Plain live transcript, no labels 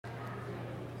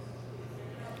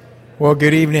Well,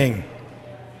 good evening.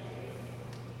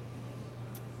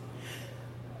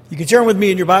 You can turn with me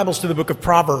in your Bibles to the book of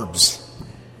Proverbs.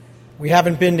 We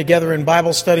haven't been together in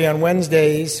Bible study on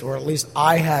Wednesdays, or at least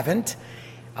I haven't,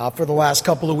 for the last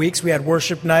couple of weeks. We had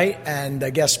worship night and a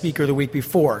guest speaker the week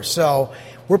before. So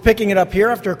we're picking it up here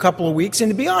after a couple of weeks. And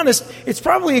to be honest, it's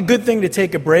probably a good thing to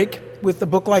take a break with a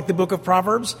book like the book of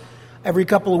Proverbs every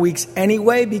couple of weeks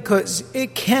anyway, because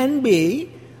it can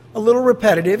be a little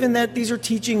repetitive in that these are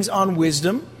teachings on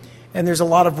wisdom, and there's a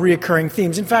lot of reoccurring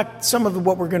themes. In fact, some of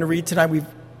what we're going to read tonight we've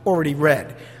already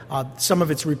read. Some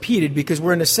of it's repeated because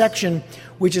we're in a section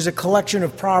which is a collection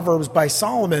of Proverbs by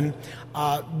Solomon,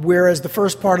 whereas the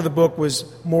first part of the book was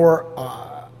more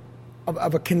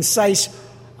of a concise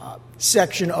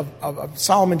section of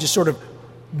Solomon just sort of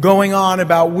going on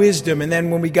about wisdom. And then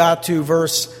when we got to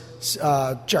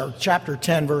chapter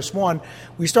 10, verse 1,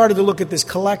 we started to look at this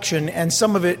collection, and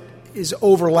some of it is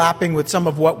overlapping with some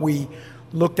of what we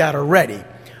looked at already.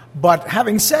 But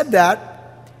having said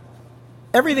that,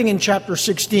 everything in chapter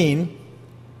 16,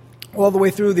 all the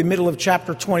way through the middle of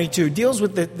chapter 22, deals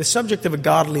with the subject of a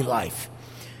godly life,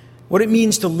 what it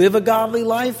means to live a godly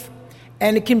life,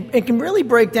 and it can really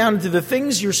break down into the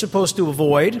things you're supposed to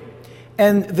avoid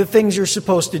and the things you're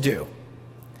supposed to do.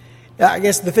 I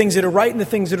guess the things that are right and the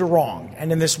things that are wrong.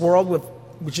 And in this world,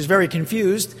 which is very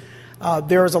confused,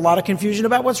 there is a lot of confusion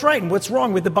about what's right and what's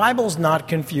wrong. But the Bible's not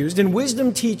confused, and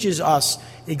wisdom teaches us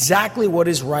exactly what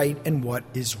is right and what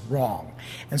is wrong.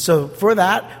 And so for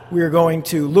that, we are going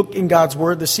to look in God's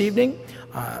Word this evening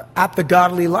at the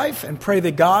godly life and pray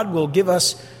that God will give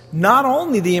us not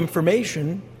only the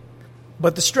information,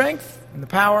 but the strength and the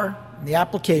power and the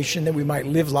application that we might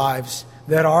live lives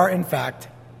that are, in fact,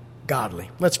 godly.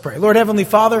 Let's pray. Lord Heavenly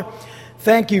Father,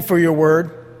 thank you for your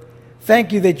word.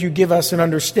 Thank you that you give us an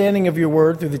understanding of your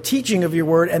word through the teaching of your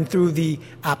word and through the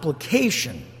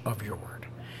application of your word.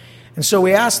 And so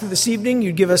we ask that this evening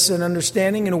you give us an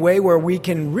understanding in a way where we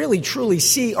can really truly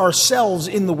see ourselves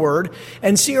in the word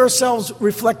and see ourselves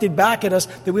reflected back at us,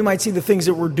 that we might see the things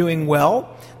that we're doing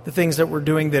well, the things that we're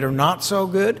doing that are not so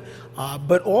good,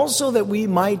 but also that we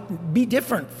might be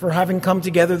different for having come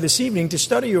together this evening to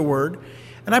study your word.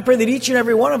 And I pray that each and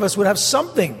every one of us would have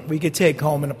something we could take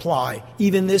home and apply,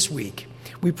 even this week.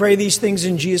 We pray these things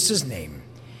in Jesus' name.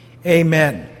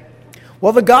 Amen.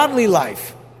 Well, the godly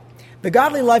life. The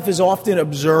godly life is often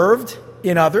observed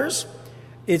in others.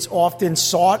 It's often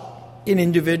sought in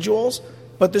individuals.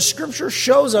 But the Scripture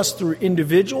shows us through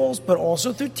individuals, but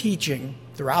also through teaching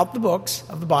throughout the books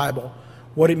of the Bible,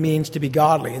 what it means to be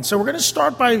godly. And so we're going to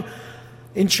start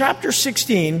in chapter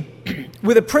 16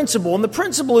 with a principle, and the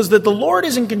principle is that the Lord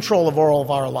is in control of all of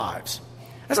our lives.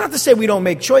 That's not to say we don't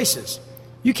make choices.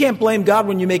 You can't blame God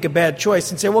when you make a bad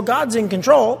choice and say, well, God's in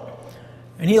control,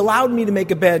 and he allowed me to make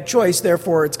a bad choice,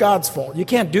 therefore it's God's fault. You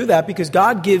can't do that because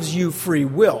God gives you free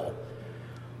will.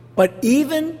 But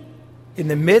even in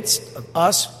the midst of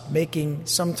us making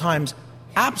sometimes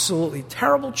absolutely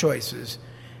terrible choices,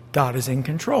 God is in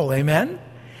control. Amen?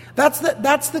 That's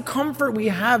the comfort we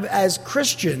have as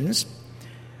Christians,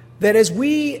 that as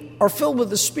we are filled with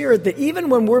the Spirit, that even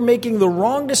when we're making the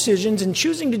wrong decisions and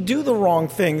choosing to do the wrong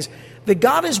things, that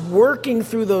God is working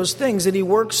through those things, that he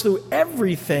works through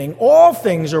everything. All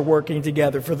things are working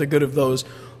together for the good of those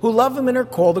who love him and are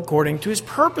called according to his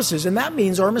purposes. And that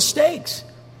means our mistakes,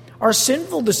 our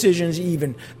sinful decisions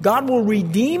even. God will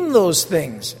redeem those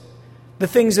things. The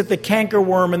things that the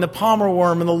cankerworm and the palmer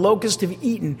worm and the locust have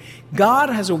eaten. God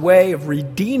has a way of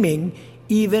redeeming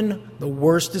even the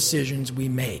worst decisions we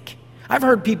make. I've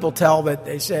heard people tell that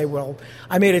they say, well,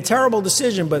 I made a terrible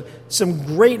decision, but some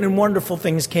great and wonderful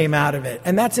things came out of it.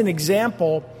 And that's an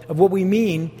example of what we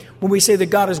mean when we say that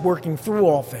God is working through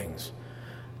all things.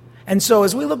 And so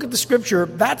as we look at the Scripture,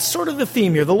 that's sort of the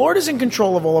theme here. The Lord is in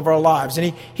control of all of our lives,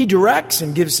 and he directs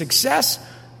and gives success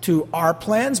to our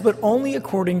plans, but only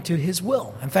according to his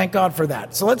will. And thank God for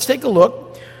that. So let's take a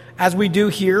look, as we do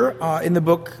here in the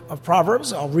book of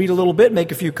Proverbs. I'll read a little bit,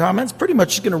 make a few comments. Pretty much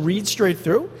just going to read straight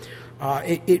through.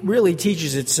 It really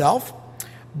teaches itself.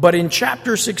 But in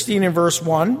chapter 16 and verse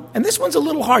 1, and this one's a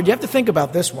little hard. You have to think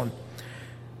about this one.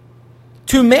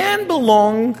 To man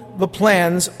belong the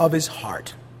plans of his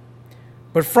heart,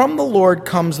 but from the Lord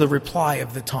comes the reply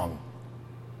of the tongue.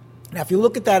 Now, if you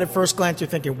look at that at first glance, you're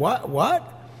thinking, what?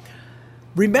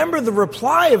 Remember, the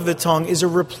reply of the tongue is a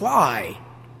reply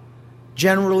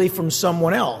generally from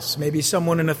someone else, maybe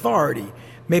someone in authority,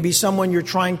 maybe someone you're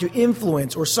trying to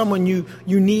influence, or someone you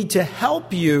need to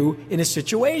help you in a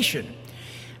situation.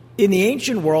 In the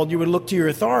ancient world, you would look to your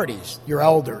authorities, your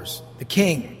elders, the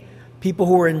king, people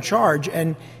who were in charge,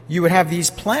 and you would have these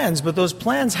plans, but those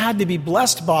plans had to be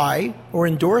blessed by or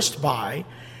endorsed by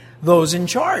those in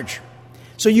charge.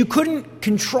 So you couldn't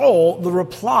control the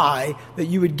reply that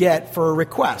you would get for a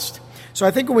request. So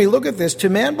I think when we look at this, to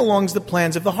man belongs the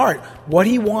plans of the heart, what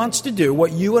he wants to do,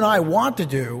 what you and I want to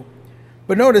do.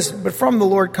 But notice, but from the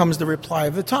Lord comes the reply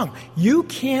of the tongue. You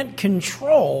can't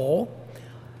control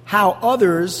how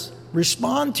others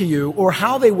respond to you or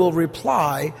how they will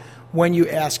reply when you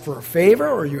ask for a favor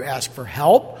or you ask for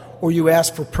help or you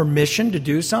ask for permission to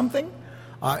do something.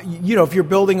 If you're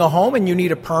building a home and you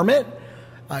need a permit,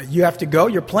 you have to go.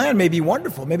 Your plan may be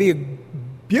wonderful, maybe a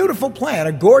beautiful plan,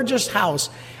 a gorgeous house,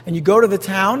 and you go to the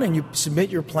town and you submit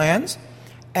your plans,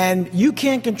 and you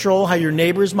can't control how your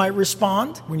neighbors might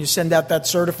respond when you send out that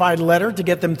certified letter to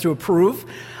get them to approve.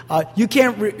 You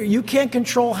can't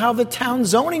control how the town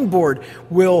zoning board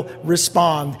will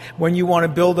respond when you want to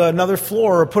build another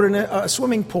floor or put in a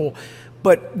swimming pool.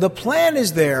 But the plan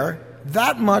is there.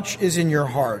 That much is in your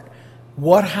heart.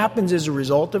 What happens as a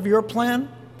result of your plan?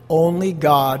 Only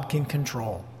God can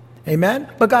control. Amen?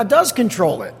 But God does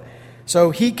control it.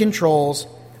 So he controls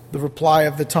the reply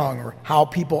of the tongue, or how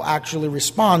people actually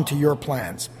respond to your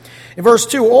plans. In verse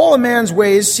 2, all a man's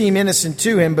ways seem innocent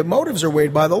to him, but motives are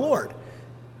weighed by the Lord.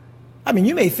 I mean,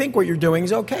 you may think what you're doing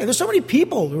is okay. There's so many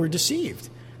people who are deceived,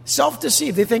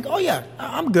 self-deceived. They think, oh yeah,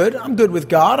 I'm good with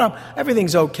God.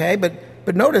 Everything's okay.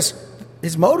 But notice,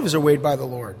 his motives are weighed by the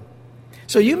Lord.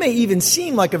 So you may even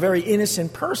seem like a very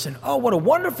innocent person. Oh, what a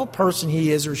wonderful person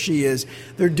he is or she is.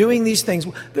 They're doing these things.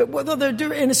 Whether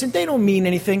they're innocent, they don't mean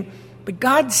anything. But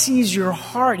God sees your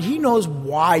heart. He knows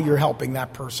why you're helping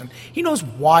that person. He knows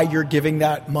why you're giving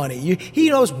that money. He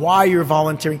knows why you're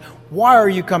volunteering. Why are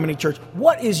you coming to church?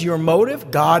 What is your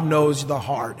motive? God knows the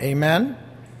heart. Amen?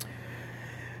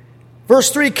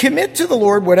 Verse 3, commit to the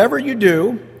Lord whatever you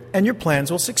do, and your plans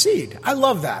will succeed. I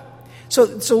love that. So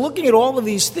looking at all of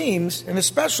these themes, and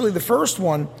especially the first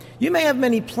one, you may have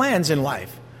many plans in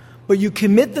life, but you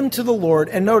commit them to the Lord,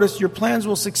 and notice your plans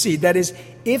will succeed. That is,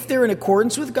 if they're in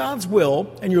accordance with God's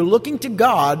will, and you're looking to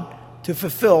God to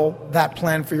fulfill that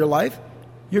plan for your life,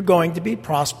 you're going to be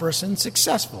prosperous and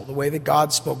successful, the way that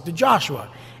God spoke to Joshua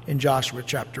in Joshua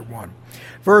chapter 1.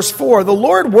 Verse 4, the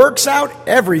Lord works out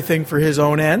everything for his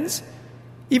own ends,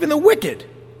 even the wicked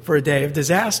for a day of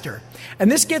disaster.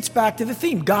 And this gets back to the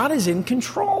theme. God is in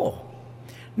control.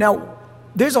 Now,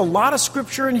 there's a lot of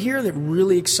scripture in here that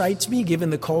really excites me,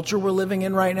 given the culture we're living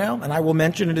in right now, and I will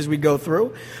mention it as we go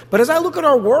through. But as I look at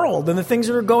our world and the things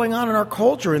that are going on in our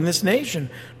culture, in this nation,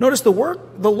 notice the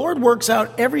Lord works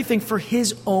out everything for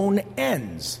his own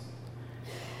ends.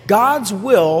 God's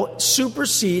will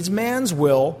supersedes man's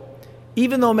will,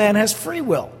 even though man has free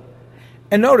will.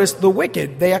 And notice, the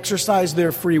wicked, they exercise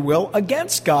their free will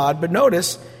against God, but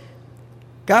notice,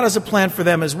 God has a plan for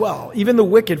them as well. Even the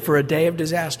wicked for a day of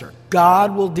disaster.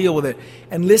 God will deal with it.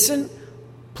 And listen,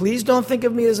 please don't think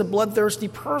of me as a bloodthirsty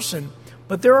person,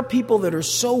 but there are people that are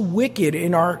so wicked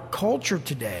in our culture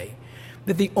today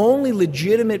that the only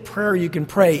legitimate prayer you can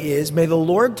pray is, may the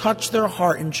Lord touch their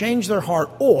heart and change their heart,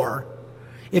 or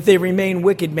if they remain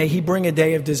wicked, may he bring a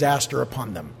day of disaster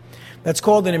upon them. That's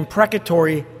called an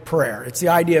imprecatory prayer. It's the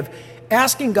idea of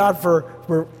asking God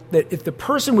for that if the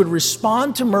person would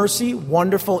respond to mercy,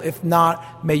 wonderful. If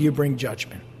not, may you bring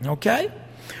judgment. Okay?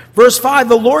 Verse 5,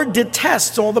 the Lord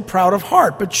detests all the proud of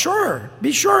heart, but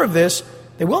be sure of this,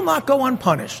 they will not go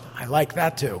unpunished. I like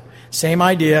that too. Same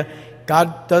idea.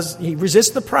 He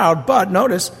resists the proud, but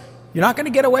notice, you're not going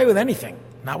to get away with anything.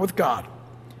 Not with God.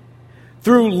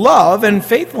 Through love and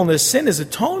faithfulness, sin is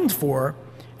atoned for,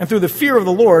 and through the fear of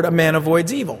the Lord, a man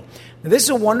avoids evil. Now, this is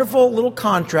a wonderful little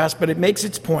contrast, but it makes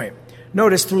its point.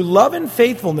 Notice, through love and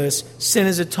faithfulness, sin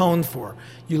is atoned for.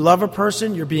 You love a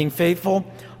person, you're being faithful,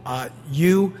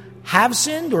 you have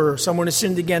sinned or someone has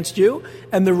sinned against you,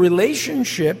 and the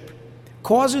relationship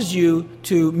causes you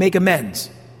to make amends.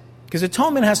 Because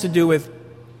atonement has to do with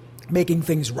making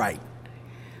things right.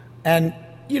 And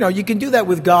you can do that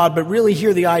with God, but really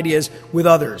here the idea is with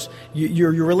others.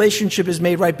 Your relationship is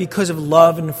made right because of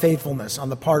love and faithfulness on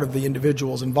the part of the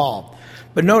individuals involved.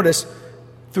 But notice,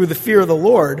 through the fear of the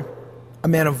Lord, a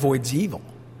man avoids evil.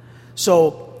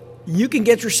 So you can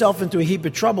get yourself into a heap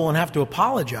of trouble and have to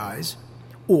apologize,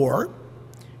 or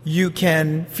you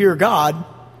can fear God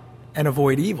and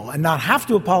avoid evil and not have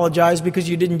to apologize because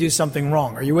you didn't do something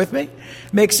wrong. Are you with me?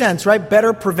 Makes sense, right?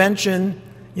 Better prevention.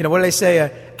 What do they say?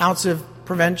 An ounce of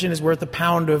prevention is worth a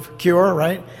pound of cure,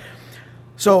 right?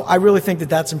 So I really think that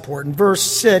that's important. Verse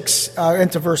 6,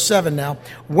 into verse 7 now.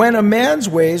 When a man's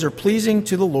ways are pleasing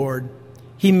to the Lord,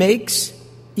 he makes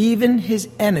even his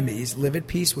enemies live at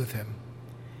peace with him.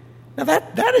 Now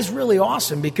that is really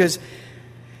awesome, because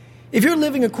if you're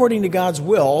living according to God's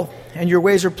will and your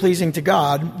ways are pleasing to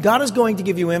God, God is going to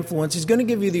give you influence. He's going to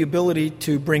give you the ability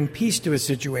to bring peace to a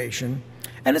situation.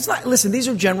 And it's not, listen, these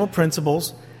are general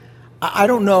principles. I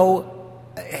don't know,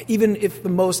 even if the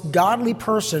most godly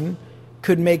person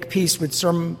could make peace with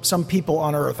some people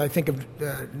on earth. I think of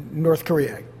North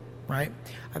Korea, right?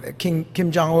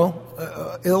 Kim Jong-il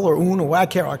or Un, or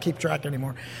I keep track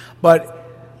anymore. But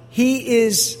he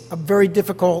is a very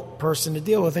difficult person to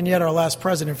deal with, and yet our last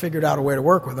president figured out a way to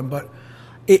work with him. But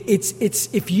it's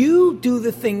if you do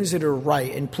the things that are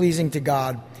right and pleasing to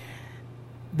God,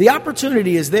 the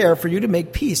opportunity is there for you to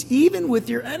make peace, even with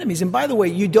your enemies. And by the way,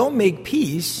 you don't make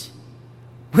peace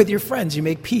with your friends. You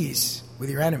make peace with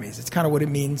your enemies. It's kind of what it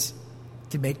means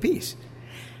to make peace.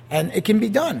 And it can be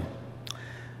done.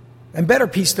 And better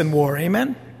peace than war.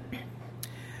 Amen?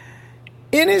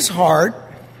 In his heart,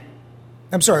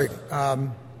 verse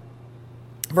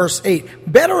 8,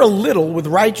 better a little with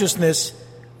righteousness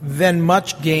than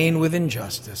much gain with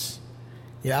injustice.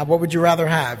 Yeah, what would you rather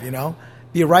have,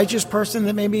 Be a righteous person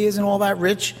that maybe isn't all that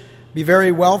rich, be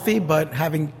very wealthy, but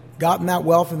having gotten that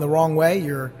wealth in the wrong way,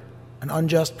 you're an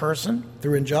unjust person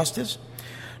through injustice?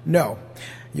 No,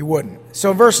 you wouldn't.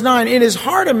 So verse 9, in his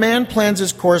heart a man plans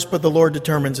his course, but the Lord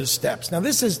determines his steps. Now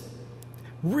this is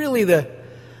really the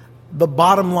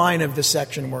bottom line of the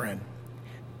section we're in.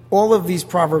 All of these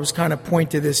Proverbs kind of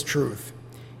point to this truth.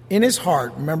 In his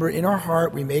heart, remember, in our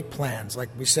heart we make plans, like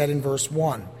we said in verse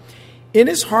 1. In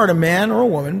his heart, a man or a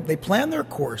woman, they plan their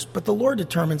course, but the Lord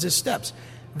determines his steps.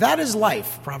 That is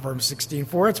life, Proverbs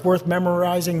 16:4. It's worth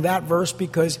memorizing that verse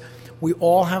because we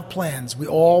all have plans. We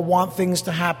all want things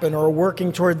to happen or are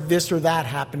working toward this or that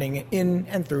happening in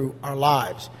and through our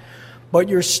lives. But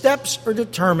your steps are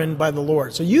determined by the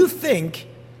Lord. So you think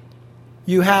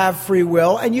you have free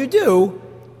will, and you do,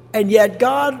 and yet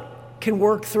God can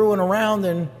work through and around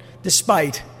and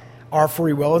despite our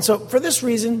free will. And so for this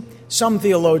reason, some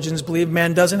theologians believe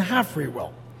man doesn't have free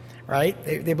will, right?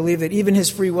 They believe that even his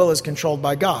free will is controlled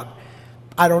by God.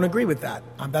 I don't agree with that.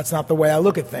 That's not the way I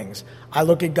look at things. I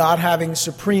look at God having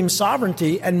supreme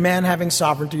sovereignty and man having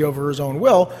sovereignty over his own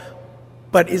will,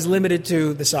 but is limited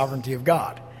to the sovereignty of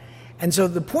God. And so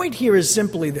the point here is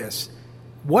simply this.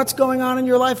 What's going on in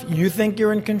your life? You think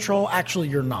you're in control. Actually,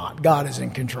 you're not. God is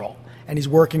in control. And he's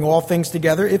working all things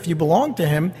together if you belong to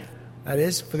him. That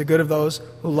is, for the good of those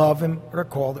who love him and are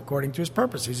called according to his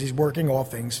purposes. He's working all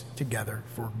things together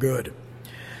for good.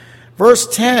 Verse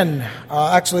 10,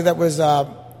 that was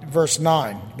verse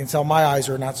 9. You can tell my eyes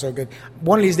are not so good.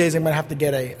 One of these days I'm going to have to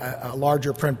get a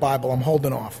larger print Bible. I'm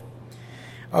holding off.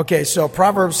 Okay, so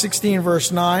Proverbs 16,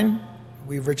 verse 9,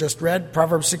 we've just read.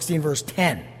 Proverbs 16, verse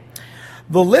 10.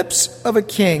 The lips of a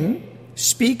king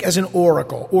speak as an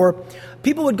oracle, or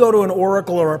people would go to an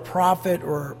oracle or a prophet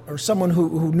or someone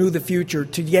who knew the future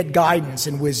to get guidance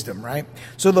and wisdom, right?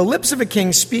 So the lips of a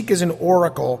king speak as an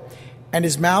oracle, and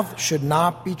his mouth should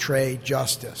not betray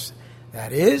justice.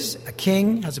 That is, a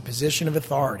king has a position of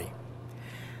authority.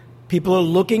 People are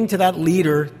looking to that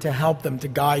leader to help them, to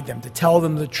guide them, to tell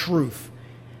them the truth,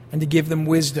 and to give them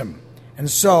wisdom. And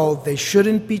so they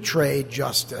shouldn't betray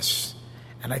justice.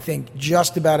 And I think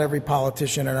just about every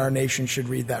politician in our nation should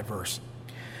read that verse.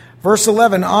 Verse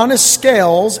 11, honest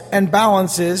scales and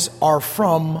balances are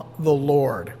from the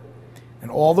Lord,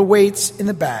 and all the weights in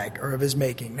the bag are of his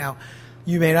making. Now,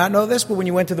 you may not know this, but when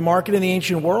you went to the market in the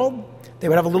ancient world, they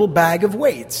would have a little bag of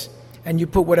weights, and you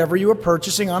put whatever you were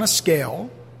purchasing on a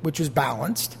scale, which was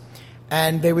balanced,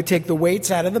 and they would take the weights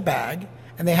out of the bag,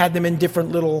 and they had them in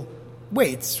different little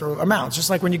weights or amounts, just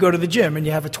like when you go to the gym and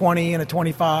you have a 20 and a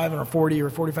 25 and a 40 or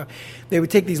 45. They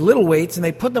would take these little weights and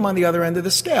they put them on the other end of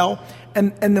the scale,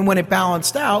 and then when it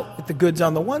balanced out with the goods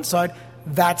on the one side,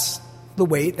 that's the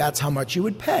weight, that's how much you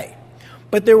would pay.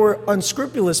 But there were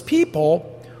unscrupulous people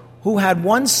who had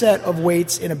one set of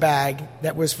weights in a bag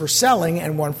that was for selling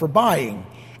and one for buying.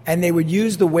 And they would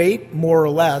use the weight more or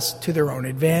less to their own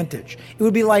advantage. It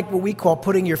would be like what we call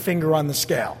putting your finger on the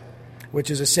scale,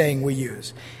 which is a saying we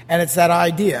use. And it's that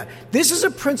idea. This is a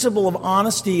principle of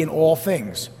honesty in all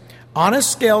things.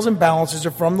 Honest scales and balances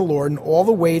are from the Lord, and all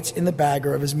the weights in the bag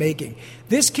are of his making.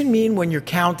 This can mean when you're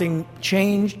counting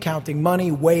change, counting money,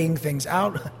 weighing things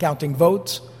out, counting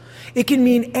votes. It can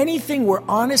mean anything where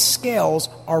honest scales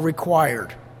are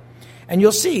required. And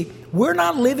you'll see, we're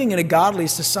not living in a godly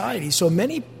society, so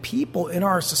many people in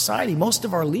our society, most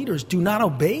of our leaders, do not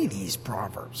obey these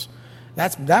proverbs.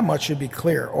 That much should be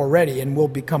clear already, and will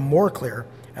become more clear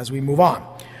as we move on.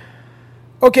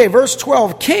 Okay, verse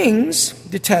 12. Kings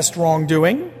detest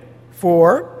wrongdoing,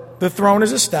 for the throne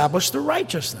has established the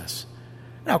righteousness.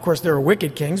 Now, of course, there are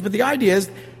wicked kings, but the idea is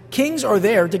kings are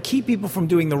there to keep people from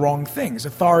doing the wrong things.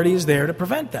 Authority is there to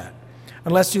prevent that.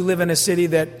 Unless you live in a city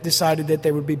that decided that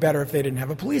they would be better if they didn't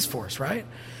have a police force, right?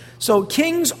 So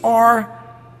kings are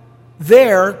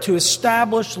there to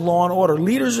establish law and order.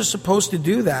 Leaders are supposed to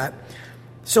do that.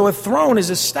 So a throne is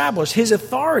established. His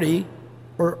authority,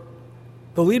 or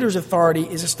the leader's authority,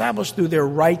 is established through their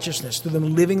righteousness, through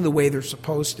them living the way they're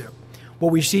supposed to.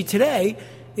 What we see today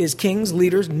is kings,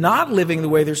 leaders not living the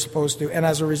way they're supposed to. And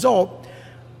as a result,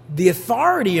 the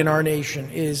authority in our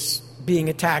nation is being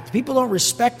attacked. People don't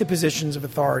respect the positions of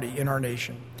authority in our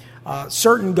nation.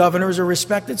 Certain governors are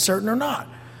respected, certain are not.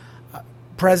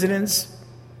 Presidents,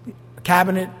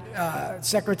 cabinet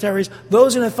secretaries,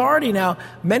 those in authority now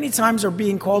many times are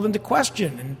being called into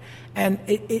question. And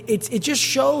it just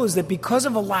shows that because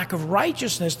of a lack of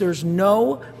righteousness, there's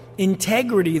no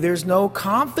integrity, there's no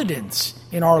confidence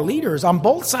in our leaders on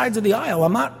both sides of the aisle.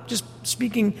 I'm not just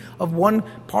speaking of one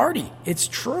party. It's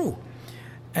true.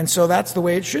 And so that's the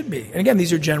way it should be. And again,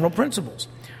 these are general principles.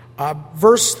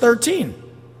 Verse 13,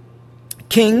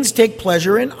 kings take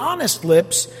pleasure in honest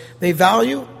lips. They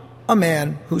value a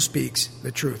man who speaks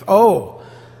the truth. Oh,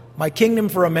 my kingdom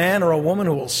for a man or a woman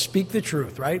who will speak the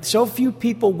truth, right? So few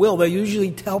people will. They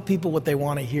usually tell people what they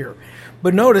want to hear.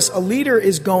 But notice, a leader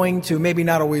is going to maybe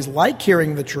not always like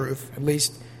hearing the truth. At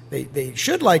least they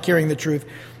should like hearing the truth.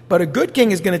 But a good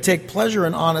king is going to take pleasure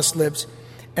in honest lips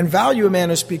and value a man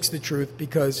who speaks the truth,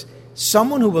 because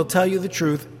someone who will tell you the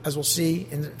truth, as we'll see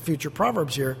in the future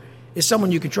Proverbs here, is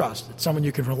someone you can trust. It's someone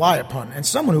you can rely upon, and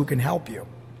someone who can help you.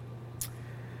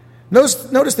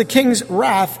 Notice the king's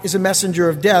wrath is a messenger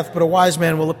of death, but a wise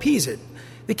man will appease it.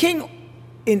 The king,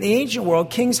 in the ancient world,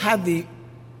 kings had the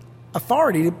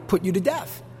authority to put you to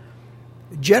death.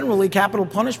 Generally, capital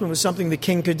punishment was something the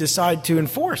king could decide to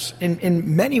enforce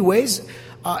in many ways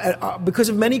because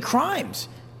of many crimes.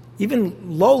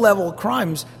 Even low-level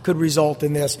crimes could result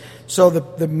in this. So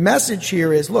the message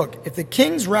here is, look, if the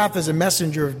king's wrath is a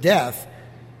messenger of death,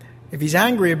 if he's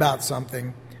angry about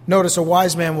something, notice a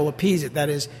wise man will appease it. That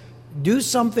is, do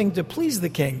something to please the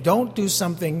king. Don't do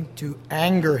something to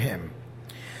anger him.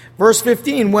 Verse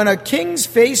 15, when a king's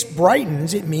face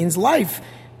brightens, it means life.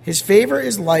 His favor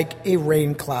is like a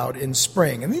rain cloud in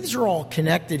spring. And these are all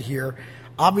connected here.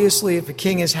 Obviously, if a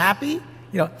king is happy,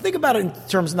 think about it in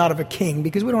terms not of a king,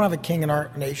 because we don't have a king in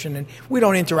our nation and we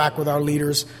don't interact with our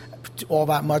leaders all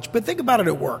that much. But think about it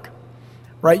at work,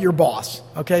 right? Your boss,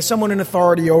 okay? Someone in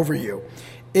authority over you.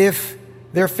 If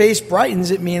their face brightens,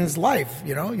 it means life.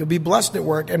 You'll be blessed at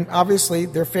work. And obviously,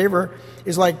 their favor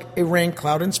is like a rain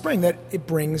cloud in spring, that it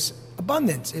brings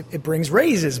abundance. It brings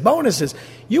raises, bonuses.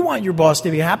 You want your boss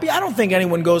to be happy. I don't think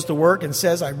anyone goes to work and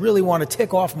says, I really want to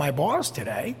tick off my boss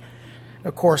today.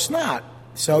 Of course not.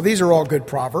 So these are all good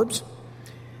proverbs.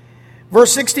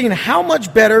 Verse 16, how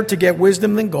much better to get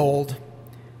wisdom than gold,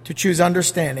 to choose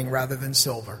understanding rather than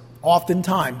silver.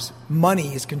 Oftentimes,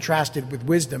 money is contrasted with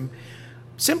wisdom,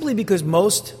 simply because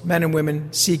most men and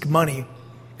women seek money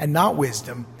and not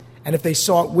wisdom. And if they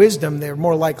sought wisdom, they're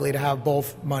more likely to have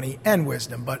both money and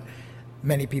wisdom. But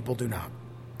many people do not.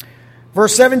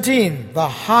 Verse 17, the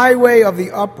highway of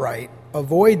the upright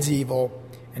avoids evil,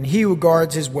 and he who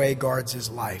guards his way guards his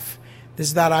life. This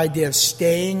is that idea of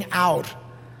staying out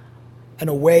and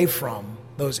away from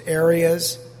those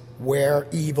areas where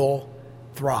evil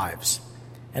thrives.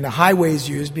 And the highway is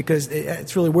used because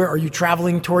it's really, where are you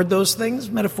traveling toward those things,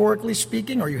 metaphorically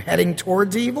speaking? Are you heading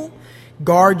towards evil?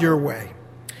 Guard your way.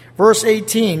 Verse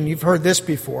 18, you've heard this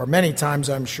before, many times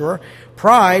I'm sure.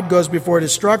 Pride goes before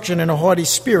destruction, and a haughty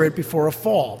spirit before a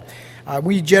fall.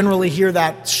 We generally hear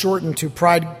that shortened to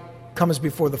pride comes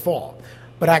before the fall.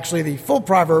 But actually the full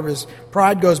proverb is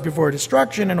pride goes before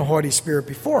destruction and a haughty spirit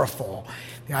before a fall.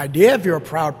 The idea, if you're a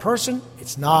proud person,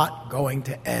 it's not going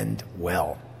to end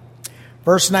well.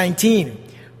 Verse 19,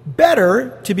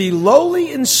 better to be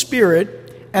lowly in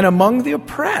spirit and among the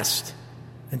oppressed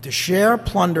than to share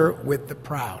plunder with the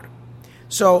proud.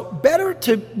 So better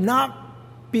to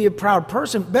not be a proud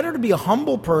person, better to be a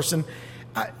humble person,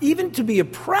 even to be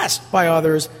oppressed by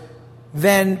others,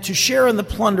 than to share in the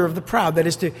plunder of the proud. That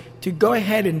is to go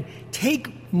ahead and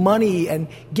take money and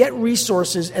get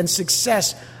resources and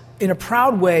success in a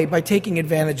proud way by taking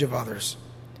advantage of others.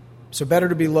 So better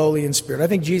to be lowly in spirit. I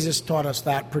think Jesus taught us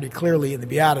that pretty clearly in the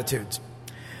Beatitudes.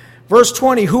 Verse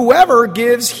 20, whoever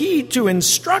gives heed to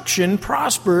instruction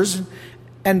prospers,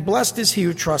 and blessed is he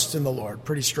who trusts in the Lord.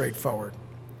 Pretty straightforward.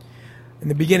 In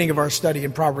the beginning of our study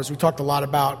in Proverbs, we talked a lot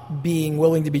about being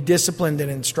willing to be disciplined and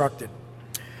instructed.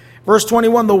 Verse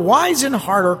 21, the wise in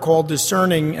heart are called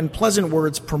discerning, and pleasant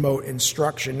words promote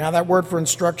instruction. Now that word for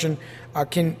instruction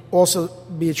can also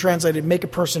be translated, make a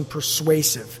person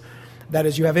persuasive. That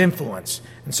is, you have influence.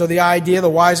 And so the idea, the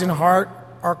wise in heart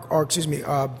are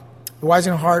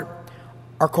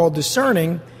called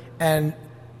discerning, and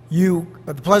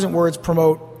the pleasant words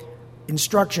promote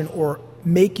instruction or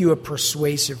make you a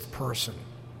persuasive person.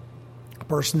 A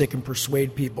person that can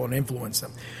persuade people and influence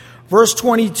them. Verse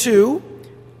 22,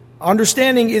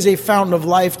 understanding is a fountain of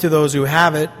life to those who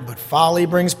have it, but folly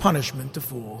brings punishment to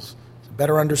fools. It's a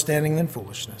better understanding than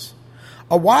foolishness.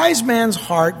 A wise man's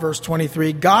heart, verse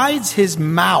 23, guides his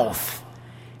mouth,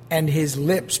 and his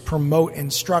lips promote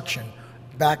instruction.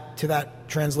 Back to that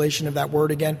translation of that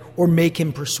word again, or make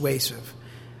him persuasive,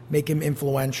 make him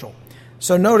influential.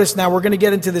 So notice now we're going to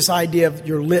get into this idea of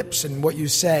your lips and what you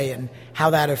say and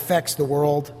how that affects the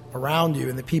world around you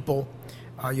and the people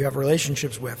you have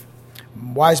relationships with.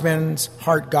 Wise man's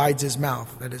heart guides his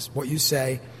mouth. That is what you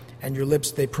say. And your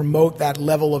lips, they promote that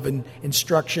level of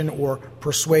instruction or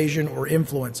persuasion or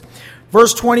influence.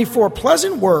 Verse 24,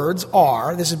 pleasant words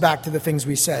are, this is back to the things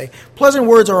we say, pleasant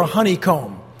words are a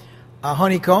honeycomb. A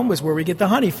honeycomb is where we get the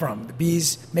honey from. The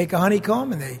bees make a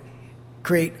honeycomb and they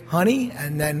create honey,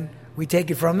 and then we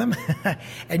take it from them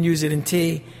and use it in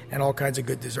tea and all kinds of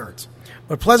good desserts.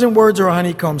 But pleasant words are a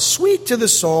honeycomb, sweet to the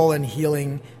soul and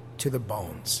healing to the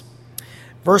bones.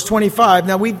 Verse 25,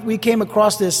 now we came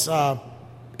across this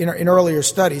in earlier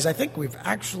studies. I think we've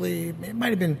actually, it might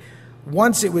have been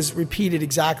once it was repeated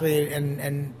exactly, and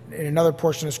in another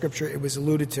portion of Scripture it was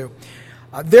alluded to.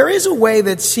 There is a way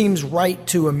that seems right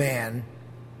to a man,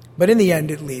 but in the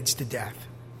end it leads to death.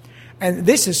 And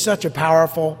this is such a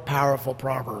powerful, powerful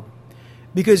proverb,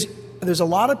 because there's a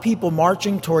lot of people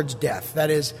marching towards death,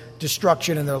 that is,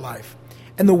 destruction in their life.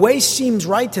 And the way seems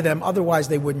right to them, otherwise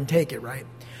they wouldn't take it, right?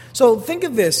 So think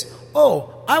of this.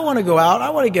 Oh, I want to go out.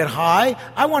 I want to get high.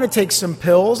 I want to take some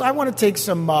pills. I want to take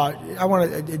some, I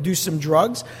want to do some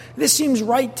drugs. This seems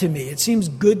right to me. It seems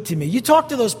good to me. You talk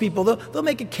to those people, they'll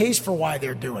make a case for why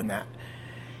they're doing that.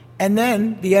 And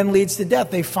then the end leads to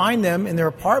death. They find them in their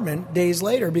apartment days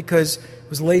later because it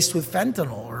was laced with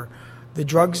fentanyl, or the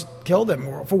drugs killed them,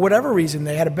 or for whatever reason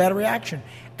they had a bad reaction.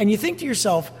 And you think to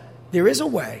yourself, there is a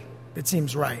way that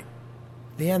seems right.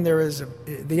 The end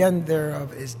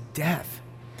thereof is death.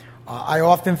 I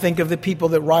often think of the people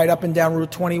that ride up and down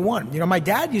Route 21. My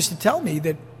dad used to tell me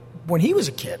that when he was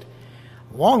a kid,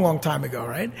 a long, long time ago,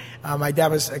 right? My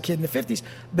dad was a kid in the 50s,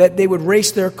 that they would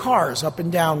race their cars up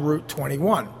and down Route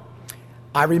 21.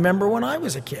 I remember when I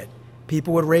was a kid,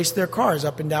 people would race their cars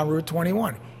up and down Route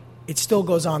 21. It still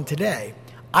goes on today.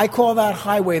 I call that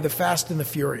highway the Fast and the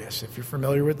Furious, if you're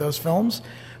familiar with those films,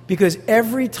 because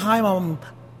every time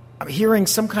I'm hearing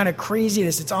some kind of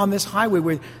craziness, it's on this highway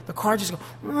where the car just goes,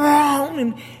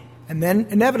 and then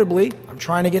inevitably, I'm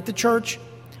trying to get to church,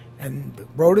 and the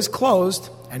road is closed,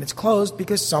 and it's closed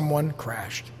because someone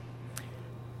crashed.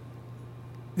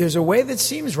 There's a way that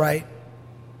seems right,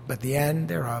 but the end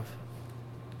thereof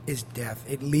is death.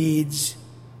 It leads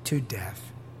to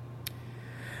death.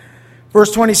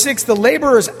 Verse 26, the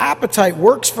laborer's appetite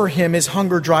works for him, his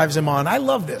hunger drives him on. I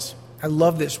love this. I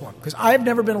love this one, because I've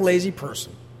never been a lazy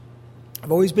person.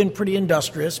 I've always been pretty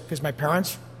industrious because my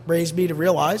parents raised me to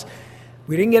realize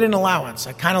we didn't get an allowance.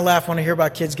 I kind of laugh when I hear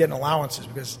about kids getting allowances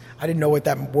because I didn't know what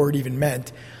that word even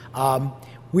meant.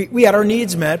 We had our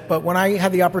needs met, but when I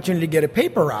had the opportunity to get a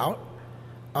paper route,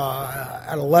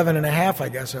 at 11 and a half, I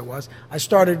guess it was, I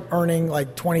started earning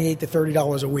like $28 to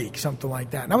 $30 a week, something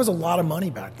like that. And that was a lot of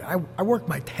money back then. I worked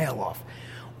my tail off.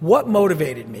 What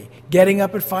motivated me? Getting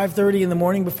up at 5:30 in the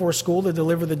morning before school to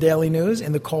deliver the daily news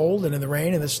in the cold and in the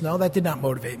rain and the snow, that did not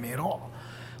motivate me at all.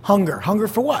 Hunger. Hunger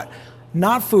for what?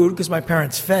 Not food, because my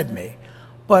parents fed me.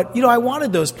 But, I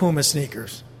wanted those Puma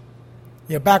sneakers.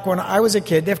 Back when I was a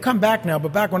kid, they've come back now,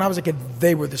 but back when I was a kid,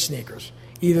 they were the sneakers.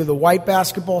 Either the white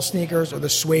basketball sneakers or the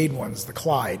suede ones, the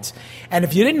Clydes. And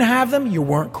if you didn't have them, you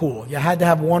weren't cool. You had to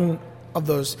have one of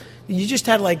those. You just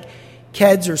had like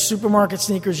Keds or supermarket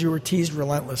sneakers, you were teased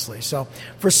relentlessly. So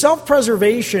for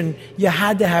self-preservation, you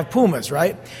had to have Pumas,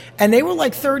 right? And they were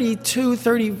like $32,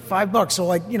 $35.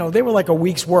 So they were like a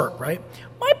week's work, right?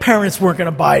 My parents weren't going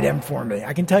to buy them for me.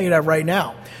 I can tell you that right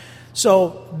now.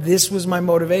 So this was my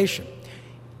motivation.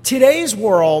 Today's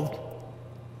world,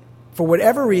 for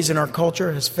whatever reason, our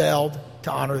culture has failed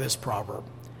to honor this proverb.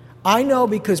 I know,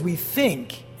 because we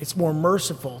think it's more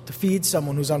merciful to feed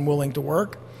someone who's unwilling to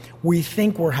work. We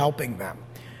think we're helping them.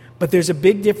 But there's a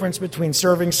big difference between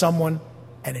serving someone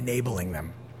and enabling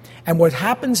them. And what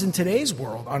happens in today's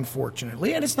world,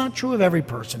 unfortunately, and it's not true of every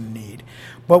person in need,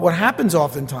 but what happens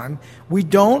oftentimes, we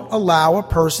don't allow a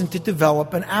person to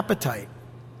develop an appetite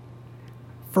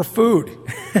for food.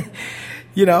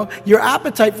 Your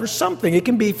appetite for something. It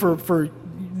can be for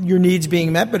your needs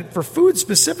being met, but for food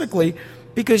specifically,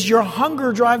 because your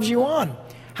hunger drives you on.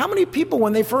 How many people,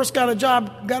 when they first got a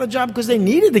job because they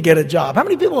needed to get a job? How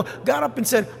many people got up and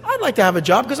said, I'd like to have a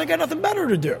job because I got nothing better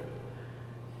to do?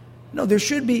 No, there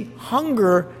should be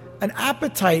hunger, an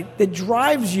appetite that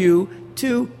drives you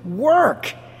to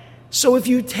work. So if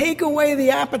you take away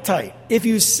the appetite, if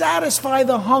you satisfy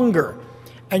the hunger,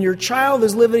 and your child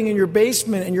is living in your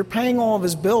basement and you're paying all of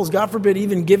his bills, God forbid,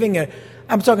 even giving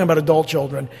I'm talking about adult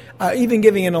children, even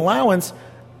giving an allowance,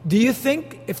 do you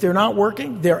think if they're not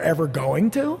working, they're ever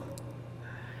going to?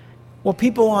 Well,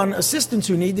 people on assistance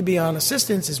who need to be on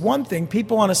assistance is one thing.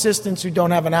 People on assistance who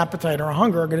don't have an appetite or a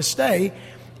hunger are going to stay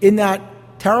in that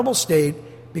terrible state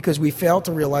because we fail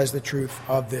to realize the truth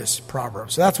of this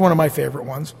proverb. So that's one of my favorite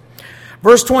ones.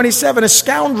 Verse 27, a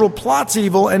scoundrel plots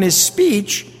evil and his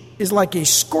speech is like a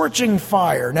scorching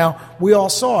fire. Now, we all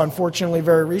saw, unfortunately,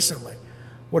 very recently,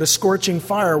 what a scorching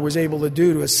fire was able to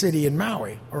do to a city in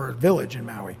Maui, or a village in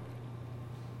Maui.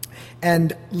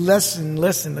 And listen,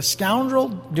 the scoundrel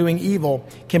doing evil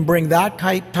can bring that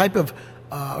type of,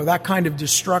 or that kind of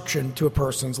destruction to a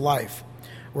person's life,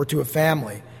 or to a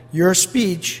family. Your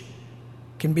speech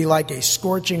can be like a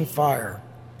scorching fire.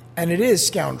 And it is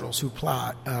scoundrels who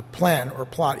plan or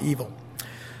plot evil.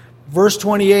 Verse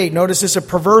 28, notice this, a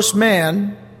perverse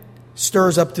man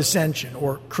stirs up dissension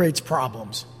or creates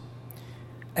problems.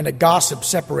 And a gossip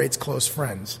separates close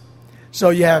friends. So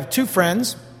you have two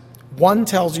friends. One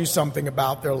tells you something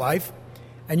about their life,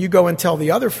 and you go and tell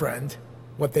the other friend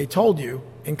what they told you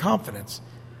in confidence.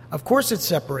 Of course it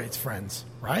separates friends,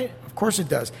 right? Of course it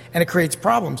does. And it creates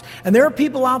problems. And there are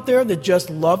people out there that just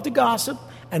love to gossip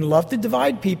and love to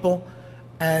divide people,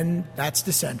 and that's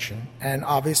dissension. And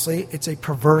obviously, it's a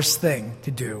perverse thing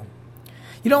to do.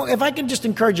 You know, if I can just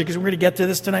encourage you, because we're going to get to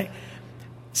this tonight,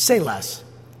 say less.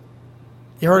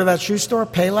 You heard of that shoe store?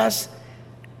 Pay less?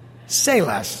 Say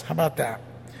less. How about that?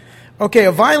 Okay,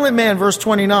 a violent man, verse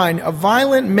 29, a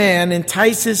violent man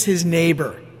entices his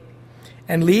neighbor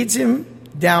and leads him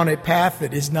down a path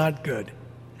that is not good.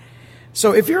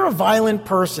 So if you're a violent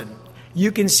person,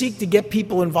 you can seek to get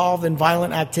people involved in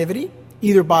violent activity,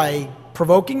 either by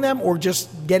provoking them or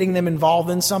just getting them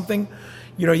involved in something.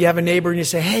 You know, you have a neighbor and you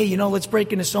say, hey, you know, let's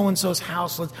break into so-and-so's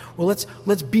house.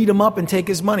 Let's beat him up and take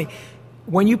his money.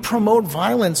 When you promote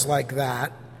violence like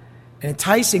that, and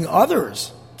enticing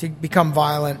others to become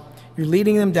violent, you're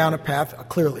leading them down a path,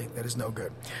 clearly, that is no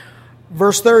good.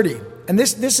 Verse 30, and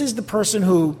this is the person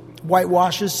who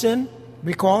whitewashes sin,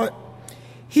 we call it.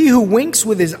 He who winks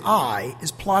with his eye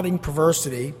is plotting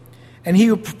perversity, and he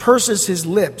who purses his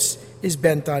lips is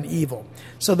bent on evil.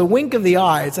 So the wink of the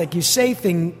eye, it's like you say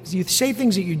things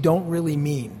that you don't really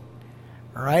mean.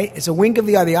 All right? It's a wink of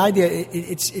the eye. The idea,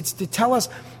 it's to tell us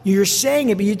you're saying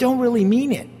it, but you don't really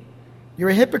mean it. You're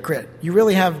a hypocrite. You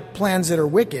really have plans that are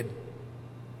wicked.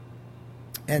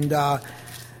 And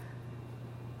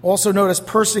also notice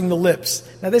pursing the lips.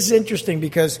 Now this is interesting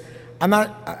because I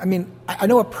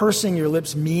know what pursing your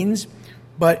lips means,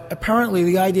 but apparently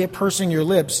the idea of pursing your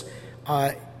lips,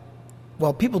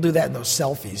 well, people do that in those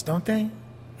selfies, don't they?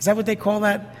 Is that what they call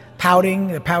that? Pouting,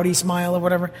 the pouty smile or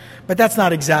whatever? But that's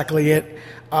not exactly it.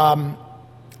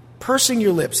 Pursing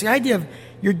your lips. The idea of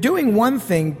you're doing one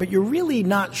thing, but you're really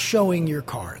not showing your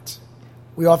cards.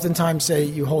 We oftentimes say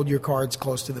you hold your cards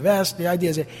close to the vest. The idea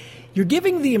is that you're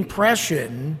giving the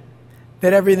impression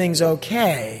that everything's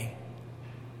okay,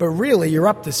 but really you're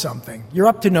up to something. You're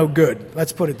up to no good.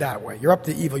 Let's put it that way. You're up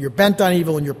to evil. You're bent on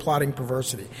evil and you're plotting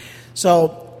perversity.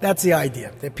 So that's the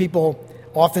idea, that people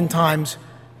oftentimes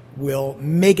will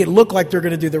make it look like they're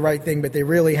going to do the right thing, but they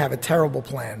really have a terrible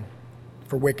plan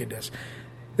for wickedness.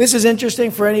 This is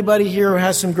interesting for anybody here who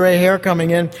has some gray hair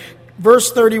coming in.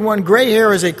 Verse 31, gray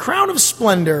hair is a crown of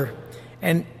splendor,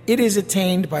 and it is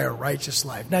attained by a righteous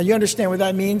life. Now, you understand what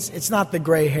that means? It's not the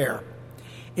gray hair.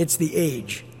 It's the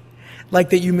age.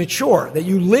 Like that you mature, that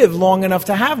you live long enough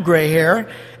to have gray hair.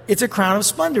 It's a crown of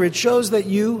splendor. It shows that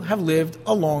you have lived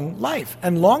a long life.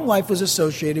 And long life was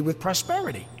associated with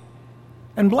prosperity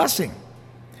and blessing.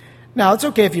 Now, it's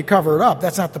okay if you cover it up.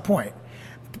 That's not the point.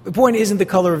 The point isn't the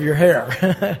color of your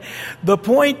hair. The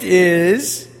point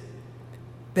is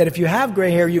that if you have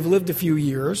gray hair, you've lived a few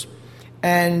years,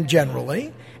 and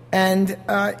generally, and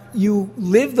you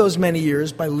live those many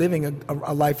years by living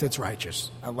a life that's righteous,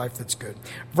 a life that's good.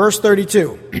 Verse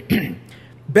 32,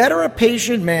 better a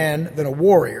patient man than a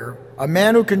warrior, a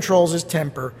man who controls his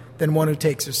temper than one who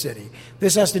takes a city.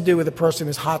 This has to do with a person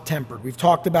who's hot-tempered. We've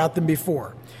talked about them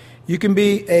before. You can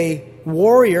be a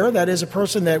warrior, that is a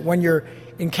person that when you're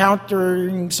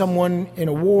encountering someone in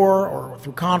a war or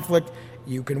through conflict,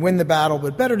 you can win the battle,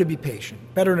 but better to be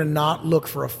patient, better to not look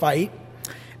for a fight.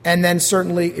 And then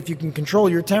certainly, if you can control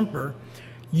your temper,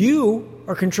 you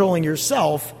are controlling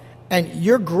yourself, and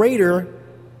you're greater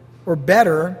or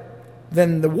better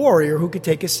than the warrior who could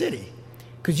take a city,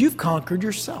 because you've conquered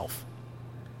yourself.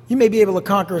 You may be able to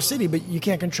conquer a city, but you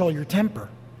can't control your temper.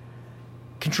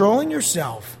 Controlling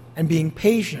yourself and being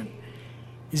patient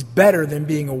is better than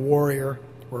being a warrior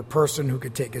or a person who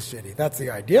could take a city. That's the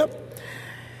idea.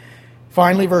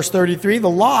 Finally, verse 33, the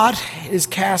lot is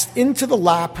cast into the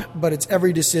lap, but its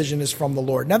every decision is from the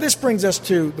Lord. Now, this brings us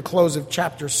to the close of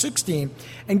chapter 16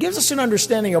 and gives us an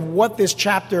understanding of what this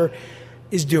chapter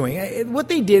is doing. What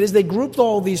they did is they grouped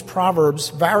all these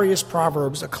proverbs, various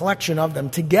proverbs, a collection of them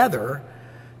together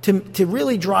to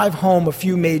really drive home a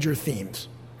few major themes.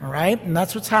 All right? And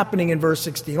that's what's happening in verse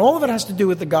 16. All of it has to do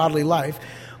with the godly life,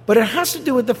 but it has to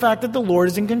do with the fact that the Lord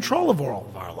is in control of all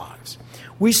of our lives.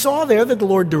 We saw there that the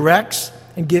Lord directs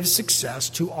and gives success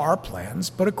to our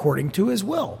plans, but according to his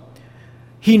will.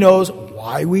 He knows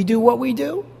why we do what we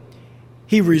do.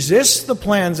 He resists the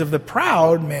plans of the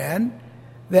proud man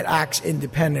that acts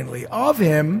independently of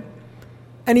him,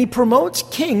 and he promotes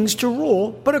kings to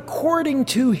rule, but according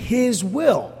to his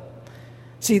will.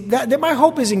 See, that my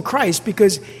hope is in Christ,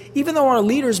 because even though our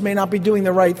leaders may not be doing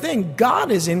the right thing, God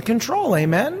is in control,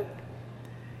 amen?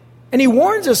 And he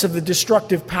warns us of the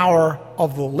destructive power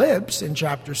of the lips in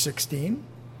chapter 16.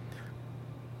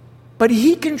 But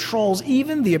he controls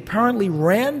even the apparently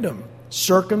random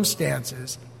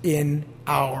circumstances in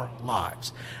our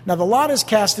lives. Now, the lot is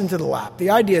cast into the lap. The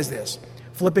idea is this: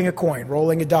 flipping a coin,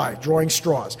 rolling a die, drawing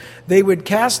straws. They would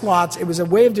cast lots. It was a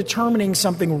way of determining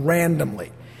something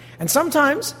randomly. And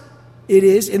sometimes it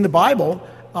is, in the Bible,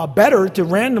 better to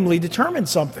randomly determine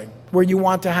something where you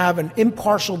want to have an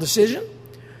impartial decision,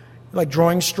 like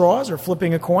drawing straws or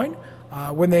flipping a coin.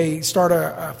 When they start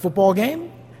a football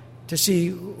game to see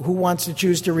who wants to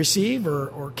choose to receive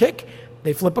or kick,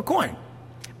 they flip a coin.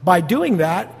 By doing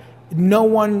that, no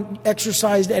one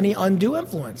exercised any undue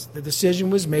influence. The decision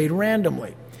was made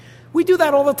randomly. We do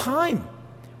that all the time.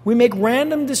 We make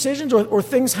random decisions, or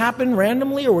things happen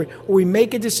randomly, or we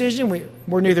make a decision.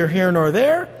 We're neither here nor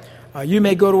there. You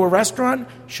may go to a restaurant.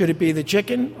 Should it be the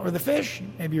chicken or the fish?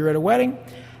 Maybe you're at a wedding.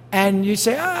 And you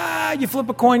say, you flip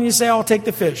a coin and you say, I'll take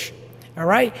the fish. All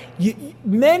right?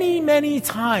 Many, many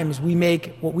times we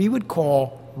make what we would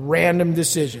call random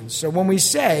decisions. So when we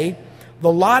say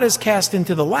the lot is cast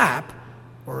into the lap,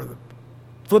 or the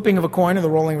flipping of a coin or the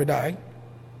rolling of a die,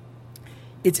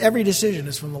 it's every decision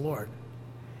is from the Lord.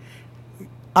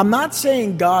 I'm not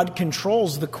saying God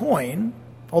controls the coin,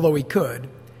 although he could.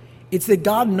 It's that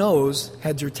God knows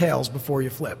heads or tails before you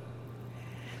flip.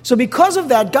 So because of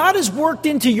that, God has worked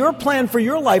into your plan for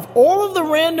your life all of the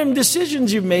random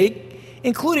decisions you make,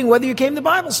 including whether you came to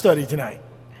Bible study tonight,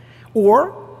 or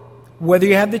whether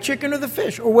you had the chicken or the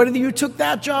fish, or whether you took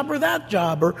that job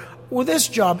or this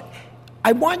job.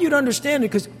 I want you to understand it,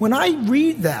 because when I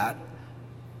read that,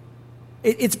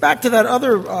 it's back to that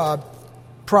other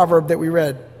proverb that we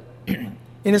read.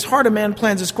 In his heart a man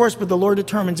plans his course, but the Lord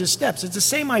determines his steps. It's the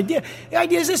same idea. The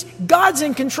idea is this: God's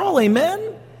in control, amen?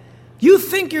 You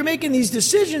think you're making these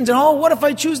decisions, and what if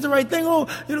I choose the right thing?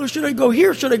 Should I go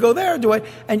here? Should I go there?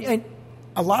 And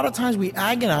a lot of times we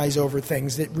agonize over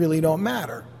things that really don't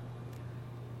matter.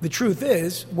 The truth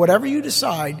is, whatever you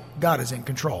decide, God is in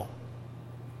control.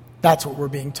 That's what we're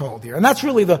being told here. And that's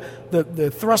really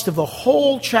the thrust of the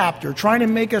whole chapter, trying to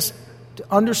make us to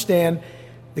understand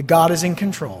that God is in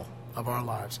control of our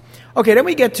lives. Okay, then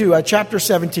we get to chapter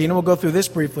 17, and we'll go through this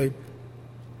briefly.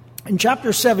 In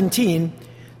chapter 17,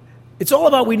 it's all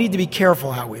about we need to be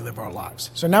careful how we live our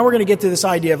lives. So now we're going to get to this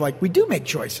idea of we do make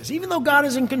choices. Even though God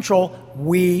is in control,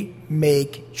 we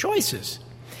make choices.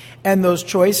 And those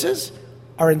choices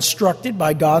are instructed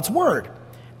by God's word.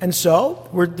 And so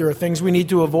there are things we need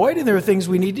to avoid, and there are things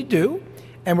we need to do.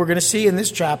 And we're going to see in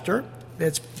this chapter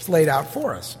that's laid out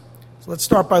for us. So let's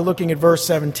start by looking at verse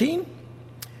 17.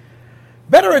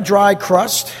 Better a dry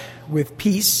crust with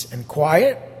peace and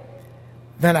quiet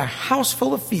than a house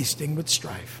full of feasting with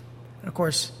strife. And of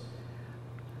course,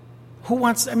 who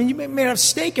wants, you may have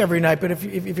steak every night, but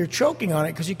if you're choking on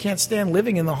it because you can't stand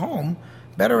living in the home,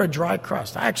 better a dry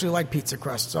crust. I actually like pizza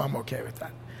crust, so I'm okay with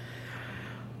that.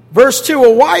 Verse 2,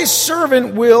 a wise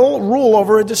servant will rule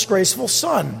over a disgraceful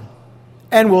son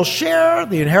and will share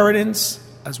the inheritance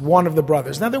as one of the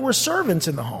brothers. Now, there were servants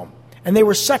in the home, and they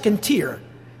were second tier.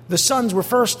 The sons were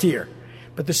first tier,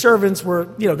 but the servants were,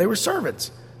 they were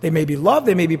servants. They may be loved,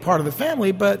 they may be part of the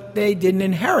family, but they didn't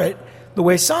inherit the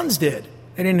way sons did.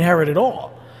 They didn't inherit at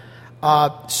all.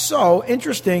 So,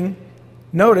 interesting,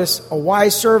 notice, a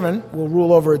wise servant will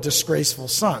rule over a disgraceful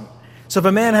son. So if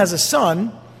a man has a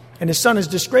son, and his son is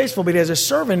disgraceful, but he has a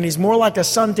servant, and he's more like a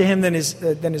son to him than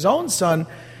his own son,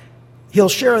 he'll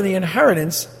share in the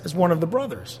inheritance as one of the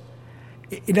brothers.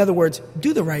 In other words,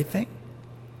 do the right thing.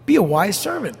 Be a wise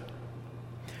servant.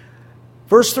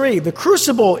 Verse 3, the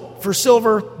crucible for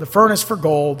silver, the furnace for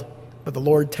gold, but the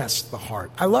Lord tests the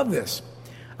heart. I love this.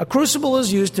 A crucible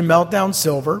is used to melt down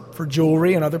silver for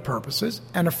jewelry and other purposes,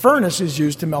 and a furnace is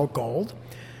used to melt gold.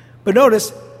 But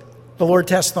notice, the Lord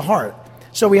tests the heart.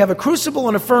 So we have a crucible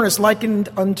and a furnace likened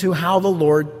unto how the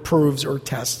Lord proves or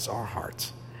tests our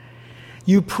hearts.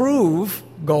 You prove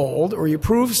gold or you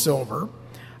prove silver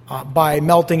by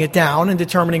melting it down and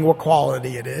determining what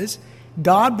quality it is.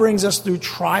 God brings us through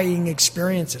trying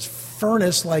experiences,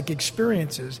 furnace-like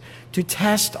experiences, to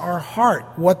test our heart.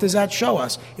 What does that show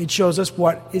us? It shows us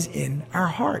what is in our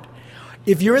heart.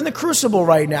 If you're in the crucible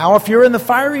right now, if you're in the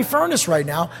fiery furnace right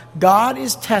now, God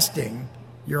is testing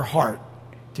your heart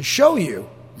to show you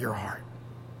your heart.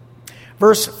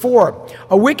 Verse 4,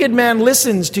 a wicked man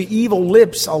listens to evil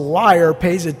lips, a liar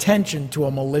pays attention to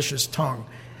a malicious tongue.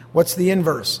 What's the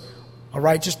inverse? A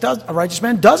righteous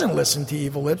man doesn't listen to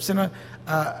evil lips, and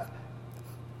a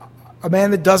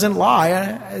man that doesn't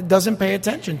lie doesn't pay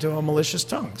attention to a malicious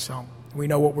tongue. So we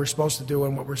know what we're supposed to do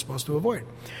and what we're supposed to avoid.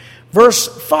 Verse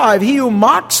 5, he who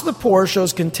mocks the poor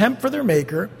shows contempt for their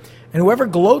maker, and whoever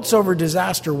gloats over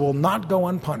disaster will not go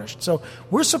unpunished. So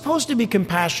we're supposed to be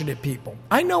compassionate people.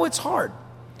 I know it's hard.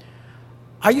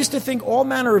 I used to think all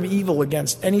manner of evil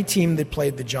against any team that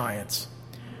played the Giants.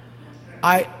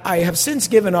 I have since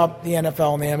given up the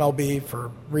NFL and the MLB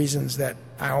for reasons that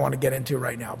I don't want to get into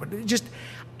right now. But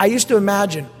I used to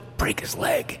imagine, break his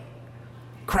leg,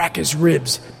 crack his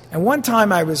ribs. And one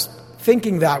time I was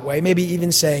thinking that way, maybe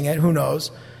even saying it, who knows.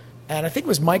 And I think it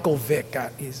was Michael Vick. I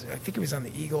think he was on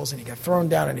the Eagles, and he got thrown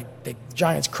down, and the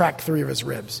Giants cracked 3 of his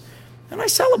ribs. And I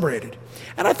celebrated.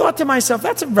 And I thought to myself,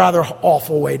 that's a rather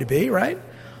awful way to be, right?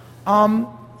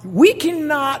 We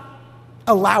cannot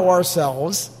allow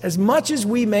ourselves, as much as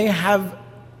we may have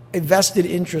a vested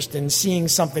interest in seeing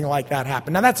something like that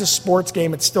happen. Now, that's a sports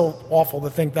game. It's still awful to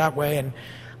think that way, and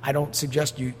I don't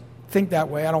suggest you think that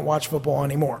way. I don't watch football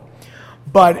anymore.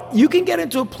 But you can get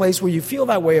into a place where you feel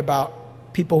that way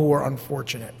about people who are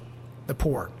unfortunate, the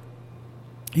poor.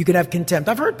 You can have contempt.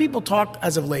 I've heard people talk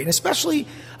as of late, especially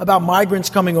about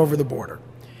migrants coming over the border.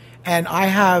 And I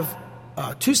have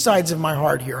two sides of my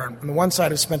heart here. On the one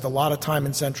side, I've spent a lot of time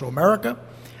in Central America,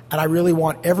 and I really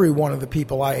want every one of the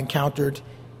people I encountered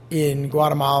in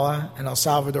Guatemala and El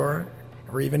Salvador,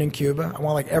 or even in Cuba, I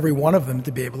want like every one of them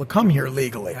to be able to come here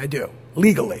legally. I do.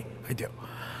 Legally, I do.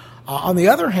 On the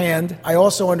other hand, I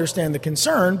also understand the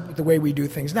concern with the way we do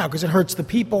things now, because it hurts the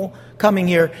people coming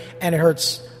here, and it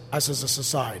hurts us as a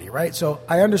society, right? So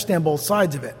I understand both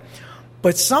sides of it.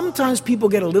 But sometimes people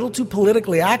get a little too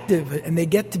politically active, and they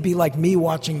get to be like me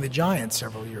watching the Giants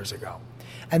several years ago.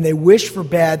 And they wish for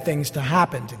bad things to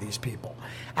happen to these people.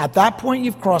 At that point,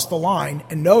 you've crossed the line.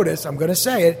 And notice, I'm going to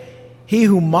say it, he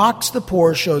who mocks the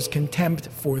poor shows contempt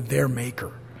for their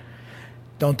maker.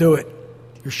 Don't do it.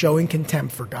 You're showing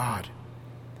contempt for God.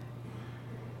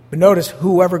 But notice,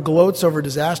 whoever gloats over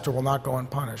disaster will not go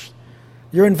unpunished.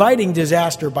 You're inviting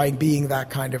disaster by being that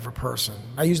kind of a person.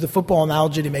 I use the football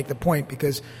analogy to make the point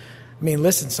because,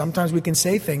 listen, sometimes we can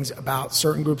say things about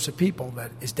certain groups of people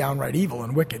that is downright evil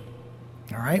and wicked.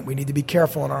 All right? We need to be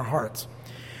careful in our hearts.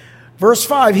 Verse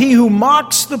 5, he who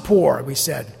mocks the poor, we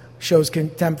said, shows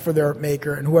contempt for their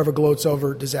maker, and whoever gloats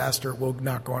over disaster will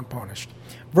not go unpunished.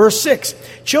 Verse 6,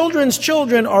 children's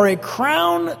children are a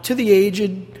crown to the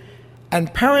aged,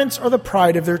 and parents are the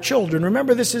pride of their children.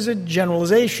 Remember, this is a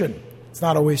generalization. It's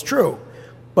not always true.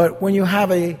 But when you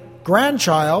have a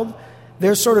grandchild,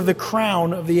 they're sort of the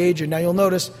crown of the aged. Now, you'll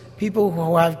notice people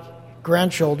who have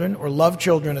grandchildren or love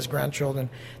children as grandchildren,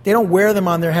 they don't wear them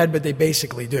on their head, but they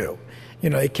basically do.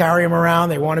 They carry them around.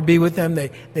 They want to be with them. They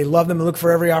love them and look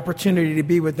for every opportunity to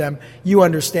be with them. You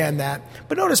understand that.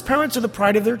 But notice, parents are the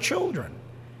pride of their children.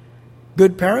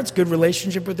 Good parents, good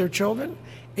relationship with their children.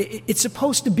 It's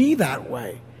supposed to be that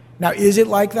way. Now, is it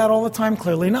like that all the time?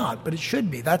 Clearly not, but it should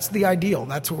be. That's the ideal.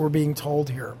 That's what we're being told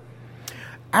here.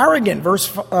 Arrogant,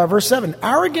 verse 7,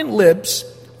 arrogant lips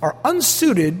are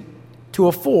unsuited to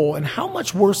a fool, and how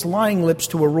much worse lying lips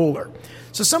to a ruler.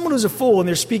 So someone who's a fool and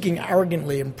they're speaking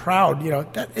arrogantly and proud,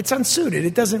 it's unsuited.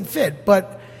 It doesn't fit.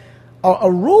 But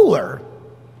a ruler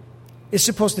is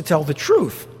supposed to tell the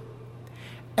truth.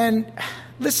 And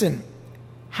listen,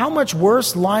 how much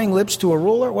worse lying lips to a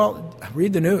ruler? Well,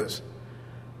 read the news.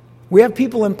 We have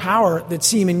people in power that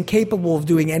seem incapable of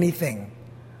doing anything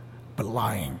but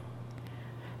lying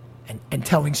and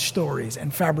telling stories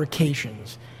and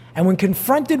fabrications And when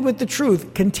confronted with the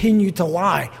truth, continue to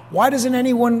lie. Why doesn't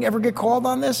anyone ever get called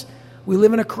on this? We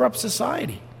live in a corrupt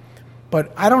society.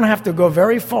 But I don't have to go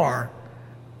very far,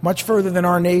 much further than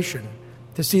our nation,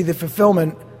 to see the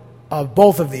fulfillment of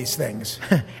both of these things.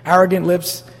 Arrogant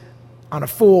lips on a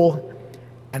fool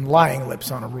and lying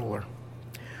lips on a ruler.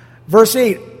 Verse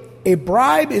 8, a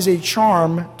bribe is a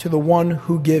charm to the one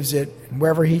who gives it, and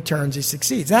wherever he turns, he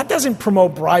succeeds. That doesn't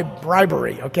promote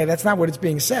bribery, okay? That's not what it's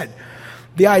being said.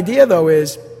 The idea, though,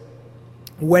 is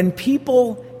when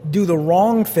people do the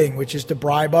wrong thing, which is to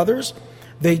bribe others,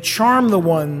 they charm the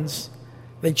ones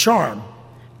they charm.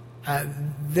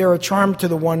 They're a charm to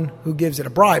the one who gives it. A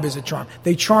bribe is a charm.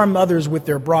 They charm others with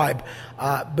their bribe.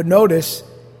 But notice,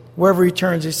 wherever he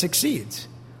turns, he succeeds.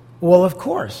 Well, of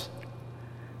course.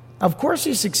 Of course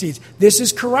he succeeds. This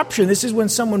is corruption. This is when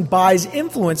someone buys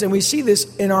influence, and we see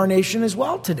this in our nation as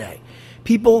well today.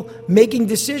 People making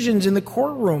decisions in the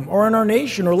courtroom or in our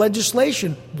nation or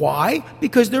legislation. Why?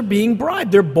 Because they're being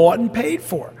bribed. They're bought and paid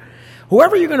for.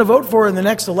 Whoever you're going to vote for in the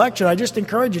next election, I just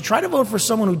encourage you, try to vote for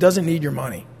someone who doesn't need your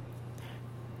money.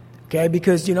 Okay?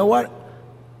 Because you know what?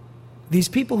 These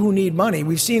people who need money,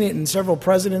 we've seen it in several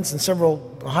presidents and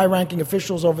several high-ranking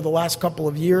officials over the last couple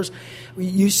of years.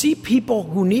 You see people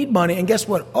who need money, and guess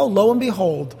what? Oh, lo and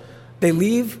behold, they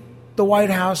leave the White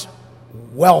House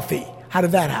wealthy. How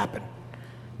did that happen?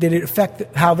 Did it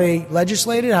affect how they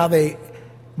legislated, how they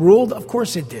ruled? Of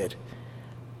course it did.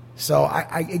 So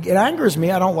it angers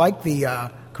me. I don't like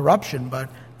the corruption,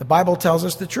 but the Bible tells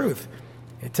us the truth.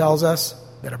 It tells us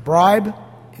that a bribe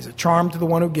is a charm to the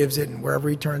one who gives it, and wherever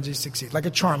he turns, he succeeds. Like a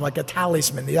charm, like a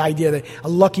talisman, the idea that a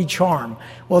lucky charm.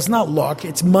 Well, it's not luck,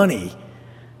 it's money.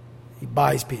 He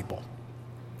buys people.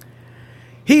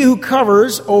 He who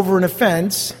covers over an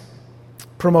offense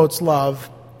promotes love,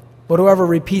 but whoever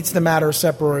repeats the matter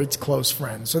separates close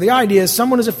friends. So the idea is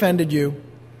someone has offended you,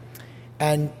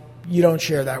 and you don't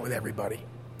share that with everybody.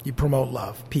 You promote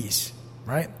love, peace,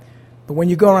 right? But when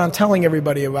you go around telling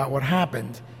everybody about what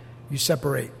happened, you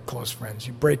separate close friends.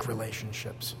 You break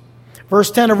relationships. Verse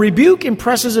 10, a rebuke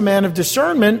impresses a man of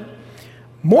discernment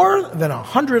more than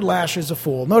 100 lashes a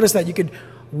fool. Notice that you could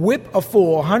whip a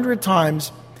fool 100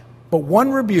 times, but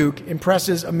one rebuke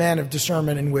impresses a man of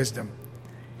discernment and wisdom.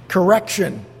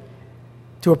 Correction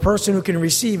to a person who can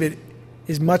receive it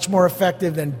is much more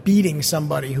effective than beating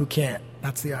somebody who can't.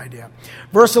 That's the idea.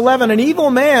 Verse 11, an evil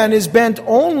man is bent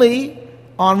only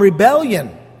on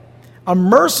rebellion. A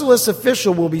merciless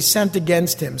official will be sent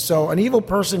against him. So an evil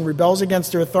person rebels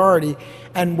against their authority,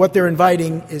 and what they're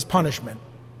inviting is punishment.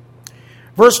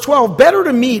 Verse 12, better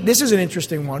to meet, this is an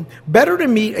interesting one, better to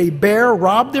meet a bear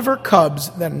robbed of her cubs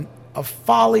than a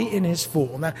folly in his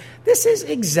fool. Now, this is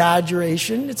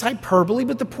exaggeration, it's hyperbole,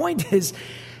 but the point is,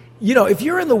 if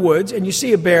you're in the woods and you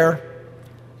see a bear,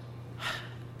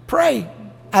 pray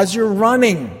as you're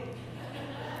running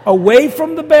away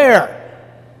from the bear.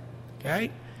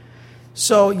 Okay?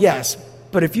 So, yes,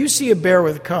 but if you see a bear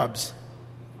with cubs,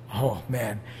 oh,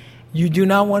 man, you do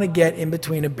not want to get in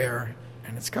between a bear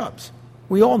and its cubs.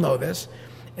 We all know this.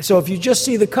 So if you just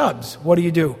see the cubs, what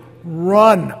do?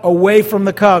 Run away from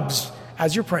the cubs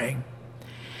as you're praying,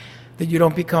 that you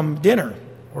don't become dinner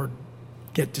or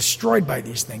get destroyed by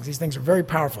these things. These things are very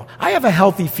powerful. I have a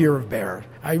healthy fear of bear.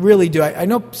 I really do. I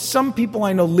know some people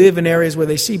I know live in areas where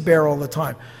they see bear all the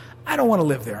time. I don't want to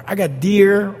live there. I got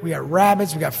deer, we got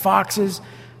rabbits, we got foxes,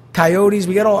 coyotes,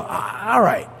 we got all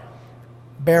right.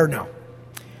 Bear, no.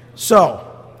 So,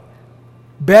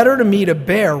 better to meet a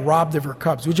bear robbed of her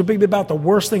cubs, which would be about the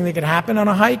worst thing that could happen on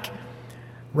a hike,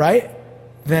 right?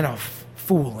 Than a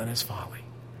fool in his folly.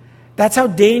 That's how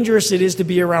dangerous it is to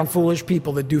be around foolish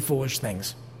people that do foolish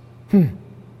things.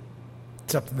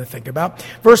 Something to think about.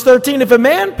 Verse 13, if a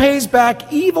man pays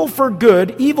back evil for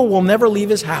good, evil will never leave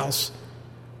his house.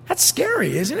 That's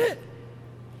scary, isn't it?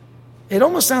 It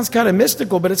almost sounds kind of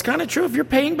mystical, but it's kind of true. If you're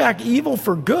paying back evil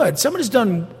for good, someone has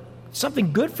done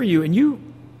something good for you, and you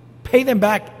pay them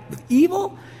back with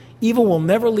evil, evil will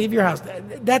never leave your house.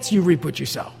 That's you reap what you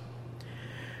sow.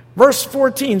 Verse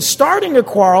 14, starting a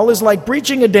quarrel is like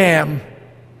breaching a dam,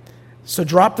 so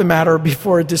drop the matter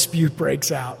before a dispute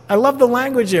breaks out. I love the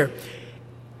language here.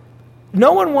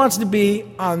 No one wants to be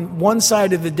on one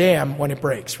side of the dam when it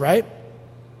breaks, right?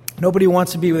 Nobody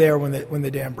wants to be there when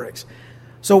the dam breaks.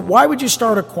 So why would you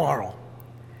start a quarrel?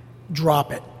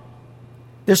 Drop it.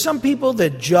 There's some people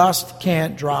that just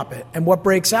can't drop it. And what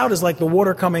breaks out is like the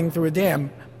water coming through a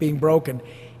dam being broken.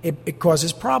 It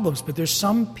causes problems. But there's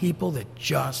some people that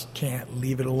just can't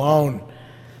leave it alone.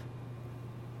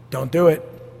 Don't do it.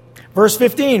 Verse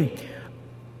 15.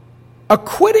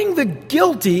 Acquitting the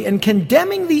guilty and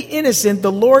condemning the innocent,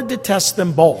 the Lord detests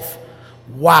them both.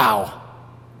 Wow.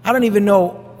 I don't even know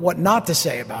what not to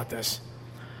say about this.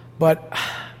 But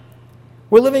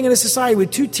we're living in a society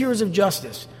with two tiers of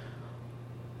justice.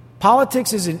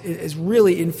 Politics is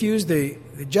really infused the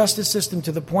justice system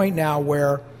to the point now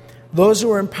where those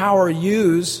who are in power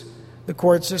use the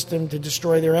court system to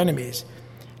destroy their enemies.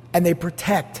 And they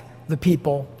protect the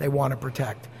people they want to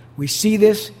protect. We see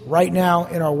this right now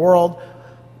in our world,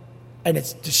 and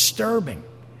it's disturbing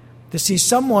to see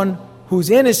someone who's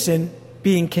innocent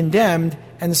being condemned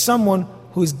and someone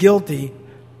who's guilty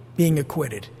being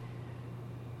acquitted.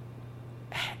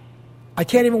 I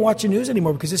can't even watch the news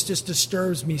anymore because this just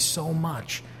disturbs me so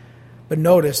much. But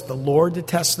notice, the Lord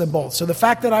detests them both. So the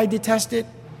fact that I detest it,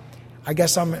 I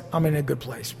guess I'm in a good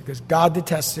place because God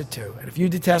detests it too. And if you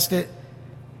detest it,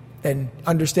 then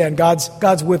understand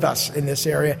God's with us in this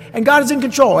area. And God is in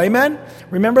control. Amen?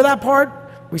 Remember that part?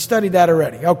 We studied that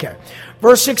already. Okay.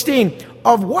 Verse 16.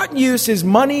 Of what use is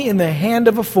money in the hand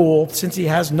of a fool, since he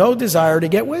has no desire to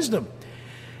get wisdom?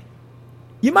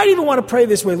 You might even want to pray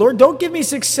this way: Lord, don't give me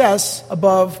success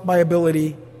above my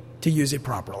ability to use it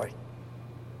properly.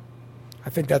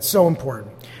 I think that's so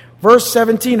important. Verse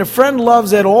 17. A friend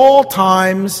loves at all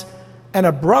times, and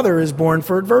a brother is born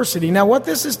for adversity. Now, what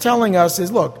this is telling us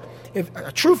is, look, if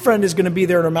a true friend is going to be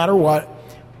there no matter what,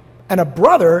 and a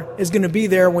brother is going to be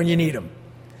there when you need him.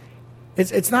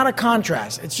 It's not a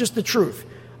contrast. It's just the truth.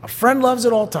 A friend loves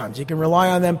at all times. You can rely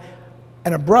on them.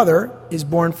 And a brother is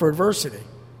born for adversity.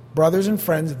 Brothers and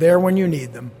friends there when you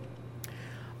need them.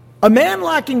 A man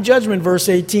lacking judgment, verse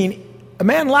 18, a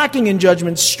man lacking in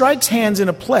judgment strikes hands in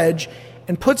a pledge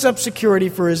and puts up security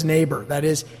for his neighbor. That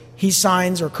is, he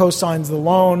signs or co-signs the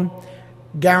loan,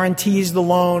 guarantees the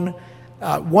loan.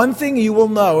 One thing you will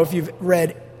know if you've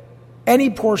read any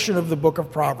portion of the book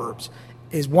of Proverbs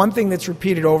is one thing that's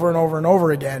repeated over and over and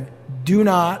over again: do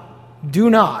not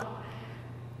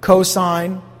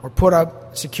co-sign or put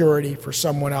up security for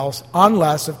someone else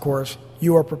unless, of course,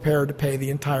 you are prepared to pay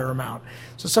the entire amount.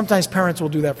 So sometimes parents will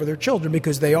do that for their children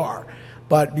because they are.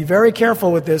 But be very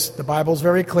careful with this. The Bible's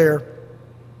very clear.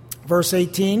 Verse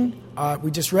 18,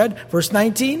 we just read. Verse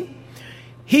 19,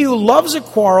 he who loves a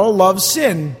quarrel loves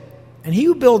sin, and he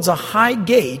who builds a high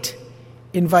gate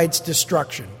invites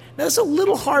destruction. Now, that's a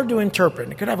little hard to interpret.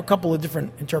 It could have a couple of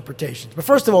different interpretations. But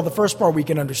first of all, the first part we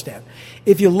can understand.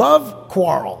 If you love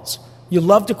quarrels, you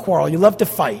love to quarrel, you love to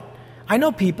fight. I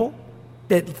know people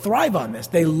that thrive on this.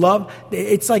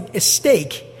 It's like a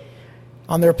steak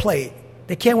on their plate.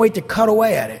 They can't wait to cut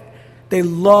away at it. They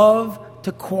love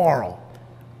to quarrel.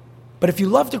 But if you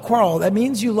love to quarrel, that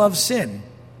means you love sin.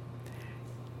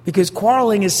 Because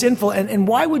quarreling is sinful. And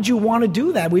why would you want to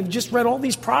do that? We've just read all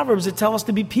these Proverbs that tell us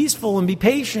to be peaceful and be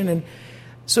patient. And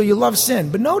so you love sin.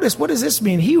 But notice, what does this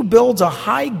mean? He who builds a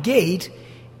high gate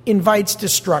invites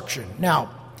destruction.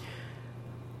 Now,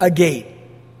 a gate.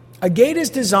 A gate is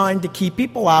designed to keep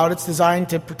people out. It's designed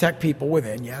to protect people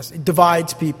within, yes. It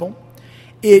divides people.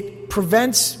 It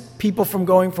prevents people from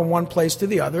going from one place to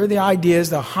the other. The idea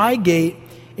is the high gate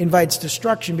invites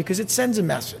destruction because it sends a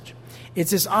message.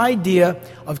 It's this idea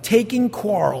of taking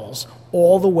quarrels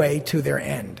all the way to their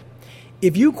end.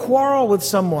 If you quarrel with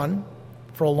someone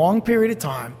for a long period of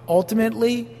time,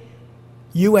 ultimately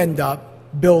you end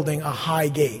up building a high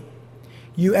gate.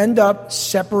 You end up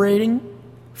separating,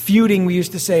 feuding, we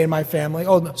used to say in my family.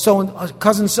 Oh,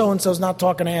 cousin so-and-so's not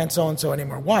talking to aunt so-and-so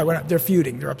anymore. Why? They're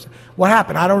feuding. They're upset. What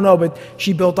happened? I don't know, but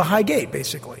she built a high gate,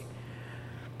 basically.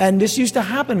 And this used to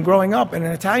happen growing up in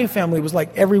an Italian family. It was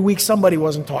like every week somebody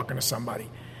wasn't talking to somebody.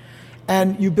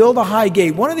 And you build a high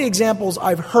gate. One of the examples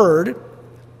I've heard,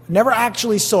 never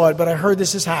actually saw it, but I heard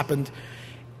this has happened.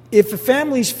 If a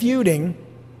family's feuding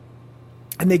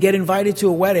and they get invited to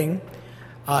a wedding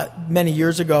many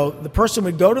years ago, the person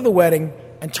would go to the wedding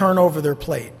and turn over their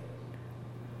plate.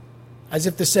 As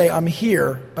if to say, I'm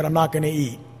here, but I'm not going to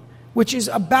eat. Which is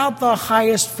about the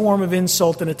highest form of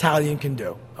insult an Italian can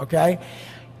do, okay?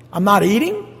 I'm not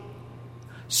eating.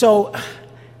 So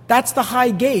that's the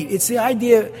high gate. It's the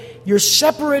idea you're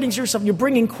separating yourself. You're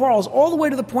bringing quarrels all the way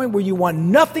to the point where you want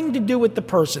nothing to do with the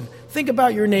person. Think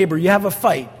about your neighbor. You have a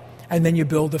fight, and then you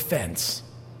build a fence.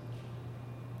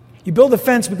 You build a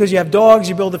fence because you have dogs.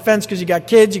 You build a fence because you got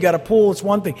kids. You got a pool. It's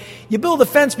one thing. You build a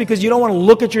fence because you don't want to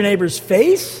look at your neighbor's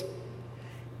face,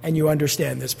 and you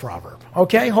understand this proverb.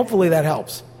 Okay? Hopefully that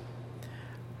helps.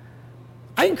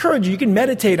 I encourage you can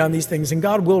meditate on these things, and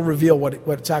God will reveal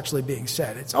what's actually being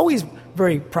said. It's always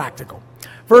very practical.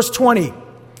 Verse 20,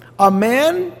 a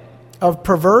man of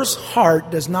perverse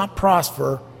heart does not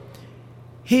prosper.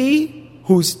 He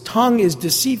whose tongue is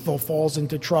deceitful falls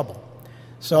into trouble.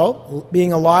 So,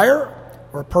 being a liar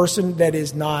or a person that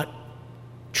is not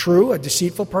True, a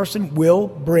deceitful person will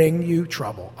bring you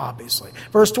trouble, obviously.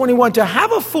 Verse 21, to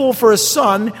have a fool for a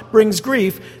son brings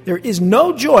grief. There is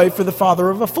no joy for the father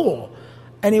of a fool.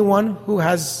 Anyone who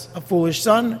has a foolish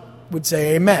son would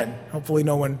say amen. Hopefully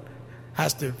no one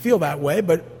has to feel that way,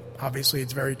 but obviously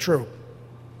it's very true.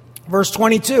 Verse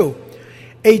 22,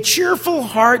 a cheerful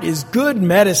heart is good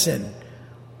medicine,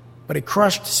 but a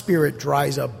crushed spirit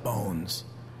dries up bones.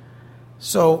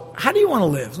 So how do you want to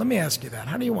live? Let me ask you that.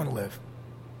 How do you want to live?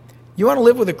 You want to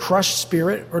live with a crushed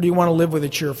spirit, or do you want to live with a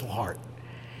cheerful heart?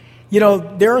 You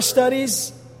know, there are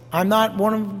studies, I'm not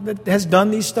one of them that has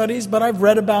done these studies, but I've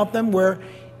read about them, where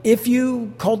if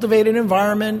you cultivate an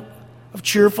environment of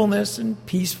cheerfulness and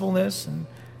peacefulness and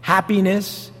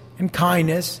happiness and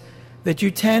kindness, that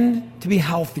you tend to be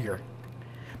healthier.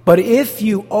 But if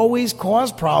you always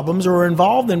cause problems or are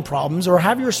involved in problems or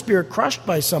have your spirit crushed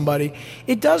by somebody,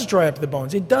 it does dry up the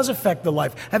bones. It does affect the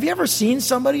life. Have you ever seen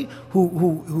somebody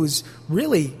who's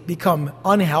really become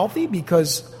unhealthy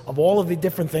because of all of the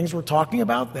different things we're talking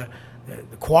about, the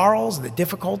quarrels, the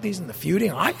difficulties, and the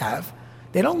feuding? I have.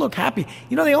 They don't look happy.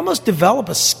 You know, they almost develop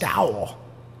a scowl.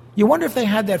 You wonder if they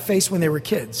had that face when they were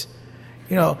kids.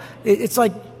 You know, it's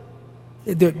like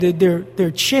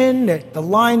their chin, the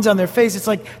lines on their face, it's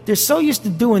like they're so used to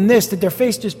doing this that their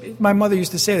face just, my mother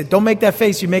used to say that, don't make that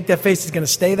face, you make that face, it's going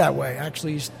to stay that way. I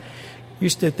actually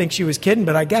used to think she was kidding,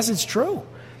 but I guess it's true.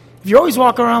 If you always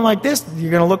walk around like this, you're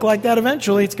going to look like that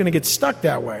eventually. It's going to get stuck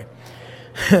that way.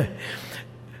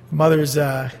 Mother's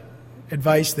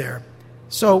advice there.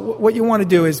 So what you want to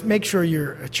do is make sure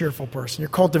you're a cheerful person. You're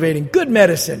cultivating good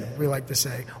medicine, we like to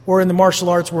say. Or in the martial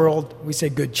arts world, we say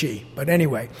good chi. But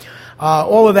anyway,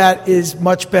 all of that is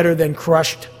much better than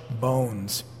crushed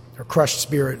bones or crushed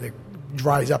spirit that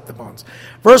dries up the bones.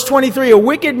 Verse 23, a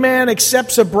wicked man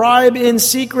accepts a bribe in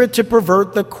secret to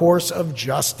pervert the course of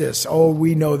justice. Oh,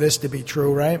 we know this to be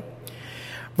true, right?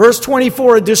 Verse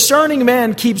 24, a discerning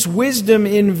man keeps wisdom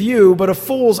in view, but a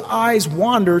fool's eyes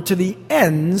wander to the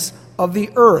ends of the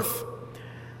earth.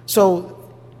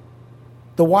 So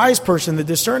the wise person, the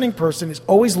discerning person, is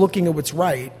always looking at what's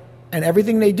right, and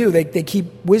everything they do, they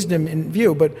keep wisdom in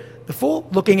view. But the fool,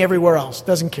 looking everywhere else,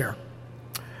 doesn't care.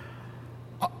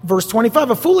 Verse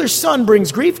 25, a foolish son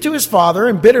brings grief to his father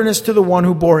and bitterness to the one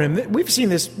who bore him. We've seen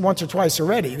this once or twice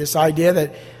already, this idea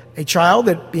that a child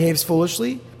that behaves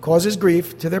foolishly causes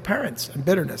grief to their parents and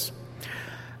bitterness.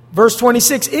 Verse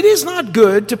 26, it is not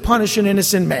good to punish an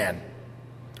innocent man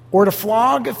or to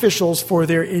flog officials for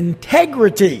their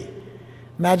integrity.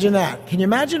 Imagine that. Can you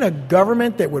imagine a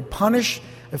government that would punish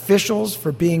officials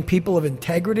for being people of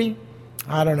integrity?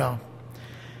 I don't know.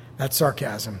 That's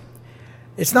sarcasm.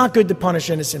 It's not good to punish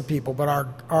innocent people, but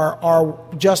our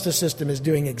justice system is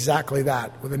doing exactly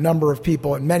that with a number of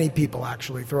people, and many people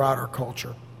actually, throughout our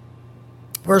culture.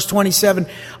 Verse 27,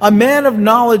 a man of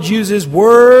knowledge uses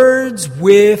words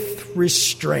with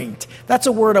restraint. That's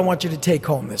a word I want you to take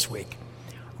home this week.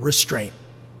 Restraint.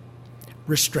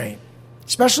 Restraint.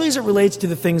 Especially as it relates to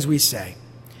the things we say.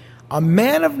 A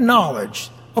man of knowledge,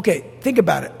 okay, think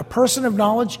about it. A person of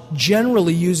knowledge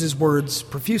generally uses words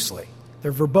profusely.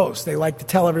 They're verbose. They like to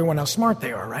tell everyone how smart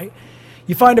they are, right?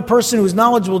 You find a person who's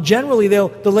knowledgeable, generally they'll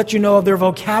let you know of their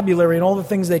vocabulary and all the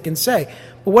things they can say.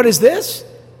 But what is this?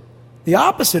 The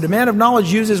opposite. A man of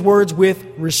knowledge uses words with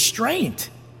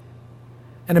restraint.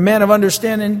 And a man of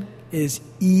understanding is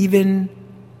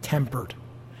even-tempered.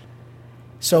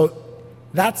 So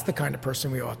that's the kind of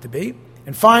person we ought to be.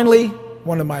 And finally,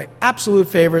 one of my absolute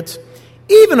favorites,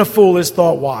 even a fool is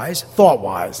thought wise,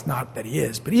 not that he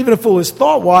is, but even a fool is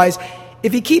thought wise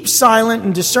if he keeps silent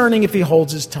and discerning if he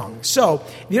holds his tongue. So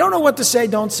if you don't know what to say,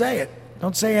 don't say it.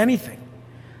 Don't say anything.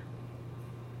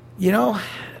 You know,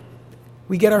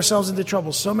 we get ourselves into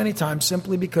trouble so many times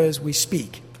simply because we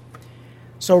speak.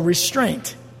 So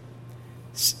restraint.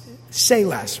 Say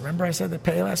less. Remember I said that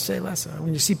pay less, say less?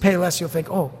 When you see pay less, you'll think,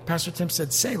 oh, Pastor Tim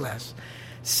said say less.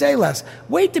 Say less.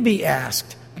 Wait to be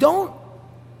asked. Don't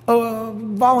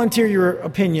volunteer your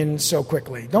opinion so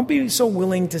quickly. Don't be so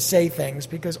willing to say things,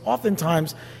 because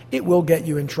oftentimes it will get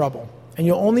you in trouble. And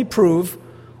you'll only prove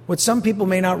what some people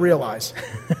may not realize.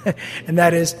 And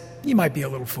that is, you might be a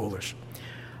little foolish.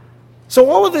 So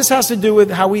all of this has to do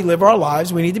with how we live our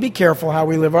lives. We need to be careful how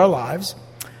we live our lives.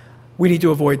 We need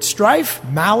to avoid strife,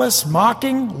 malice,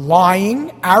 mocking,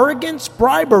 lying, arrogance,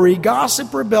 bribery,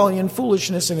 gossip, rebellion,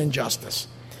 foolishness, and injustice.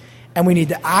 And we need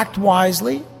to act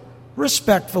wisely,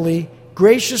 respectfully,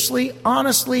 graciously,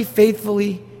 honestly,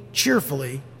 faithfully,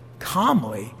 cheerfully,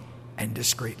 calmly, and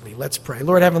discreetly. Let's pray.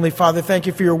 Lord Heavenly Father, thank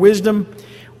you for your wisdom.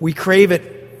 We crave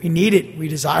it. We need it. We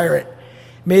desire it.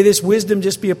 May this wisdom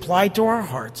just be applied to our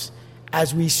hearts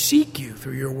as we seek you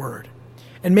through your word.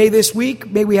 And may this week,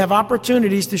 may we have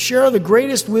opportunities to share the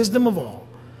greatest wisdom of all,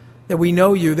 that we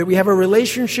know you, that we have a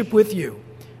relationship with you.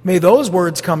 May those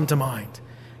words come to mind.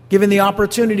 Given the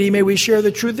opportunity, may we share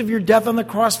the truth of your death on the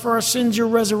cross for our sins, your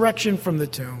resurrection from the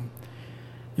tomb,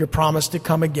 your promise to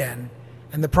come again,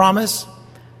 and the promise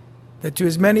that to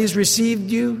as many as received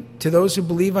you, to those who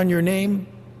believe on your name,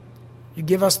 you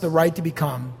give us the right to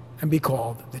become and be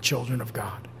called the children of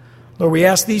God. Lord, we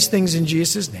ask these things in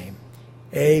Jesus' name.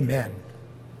 Amen.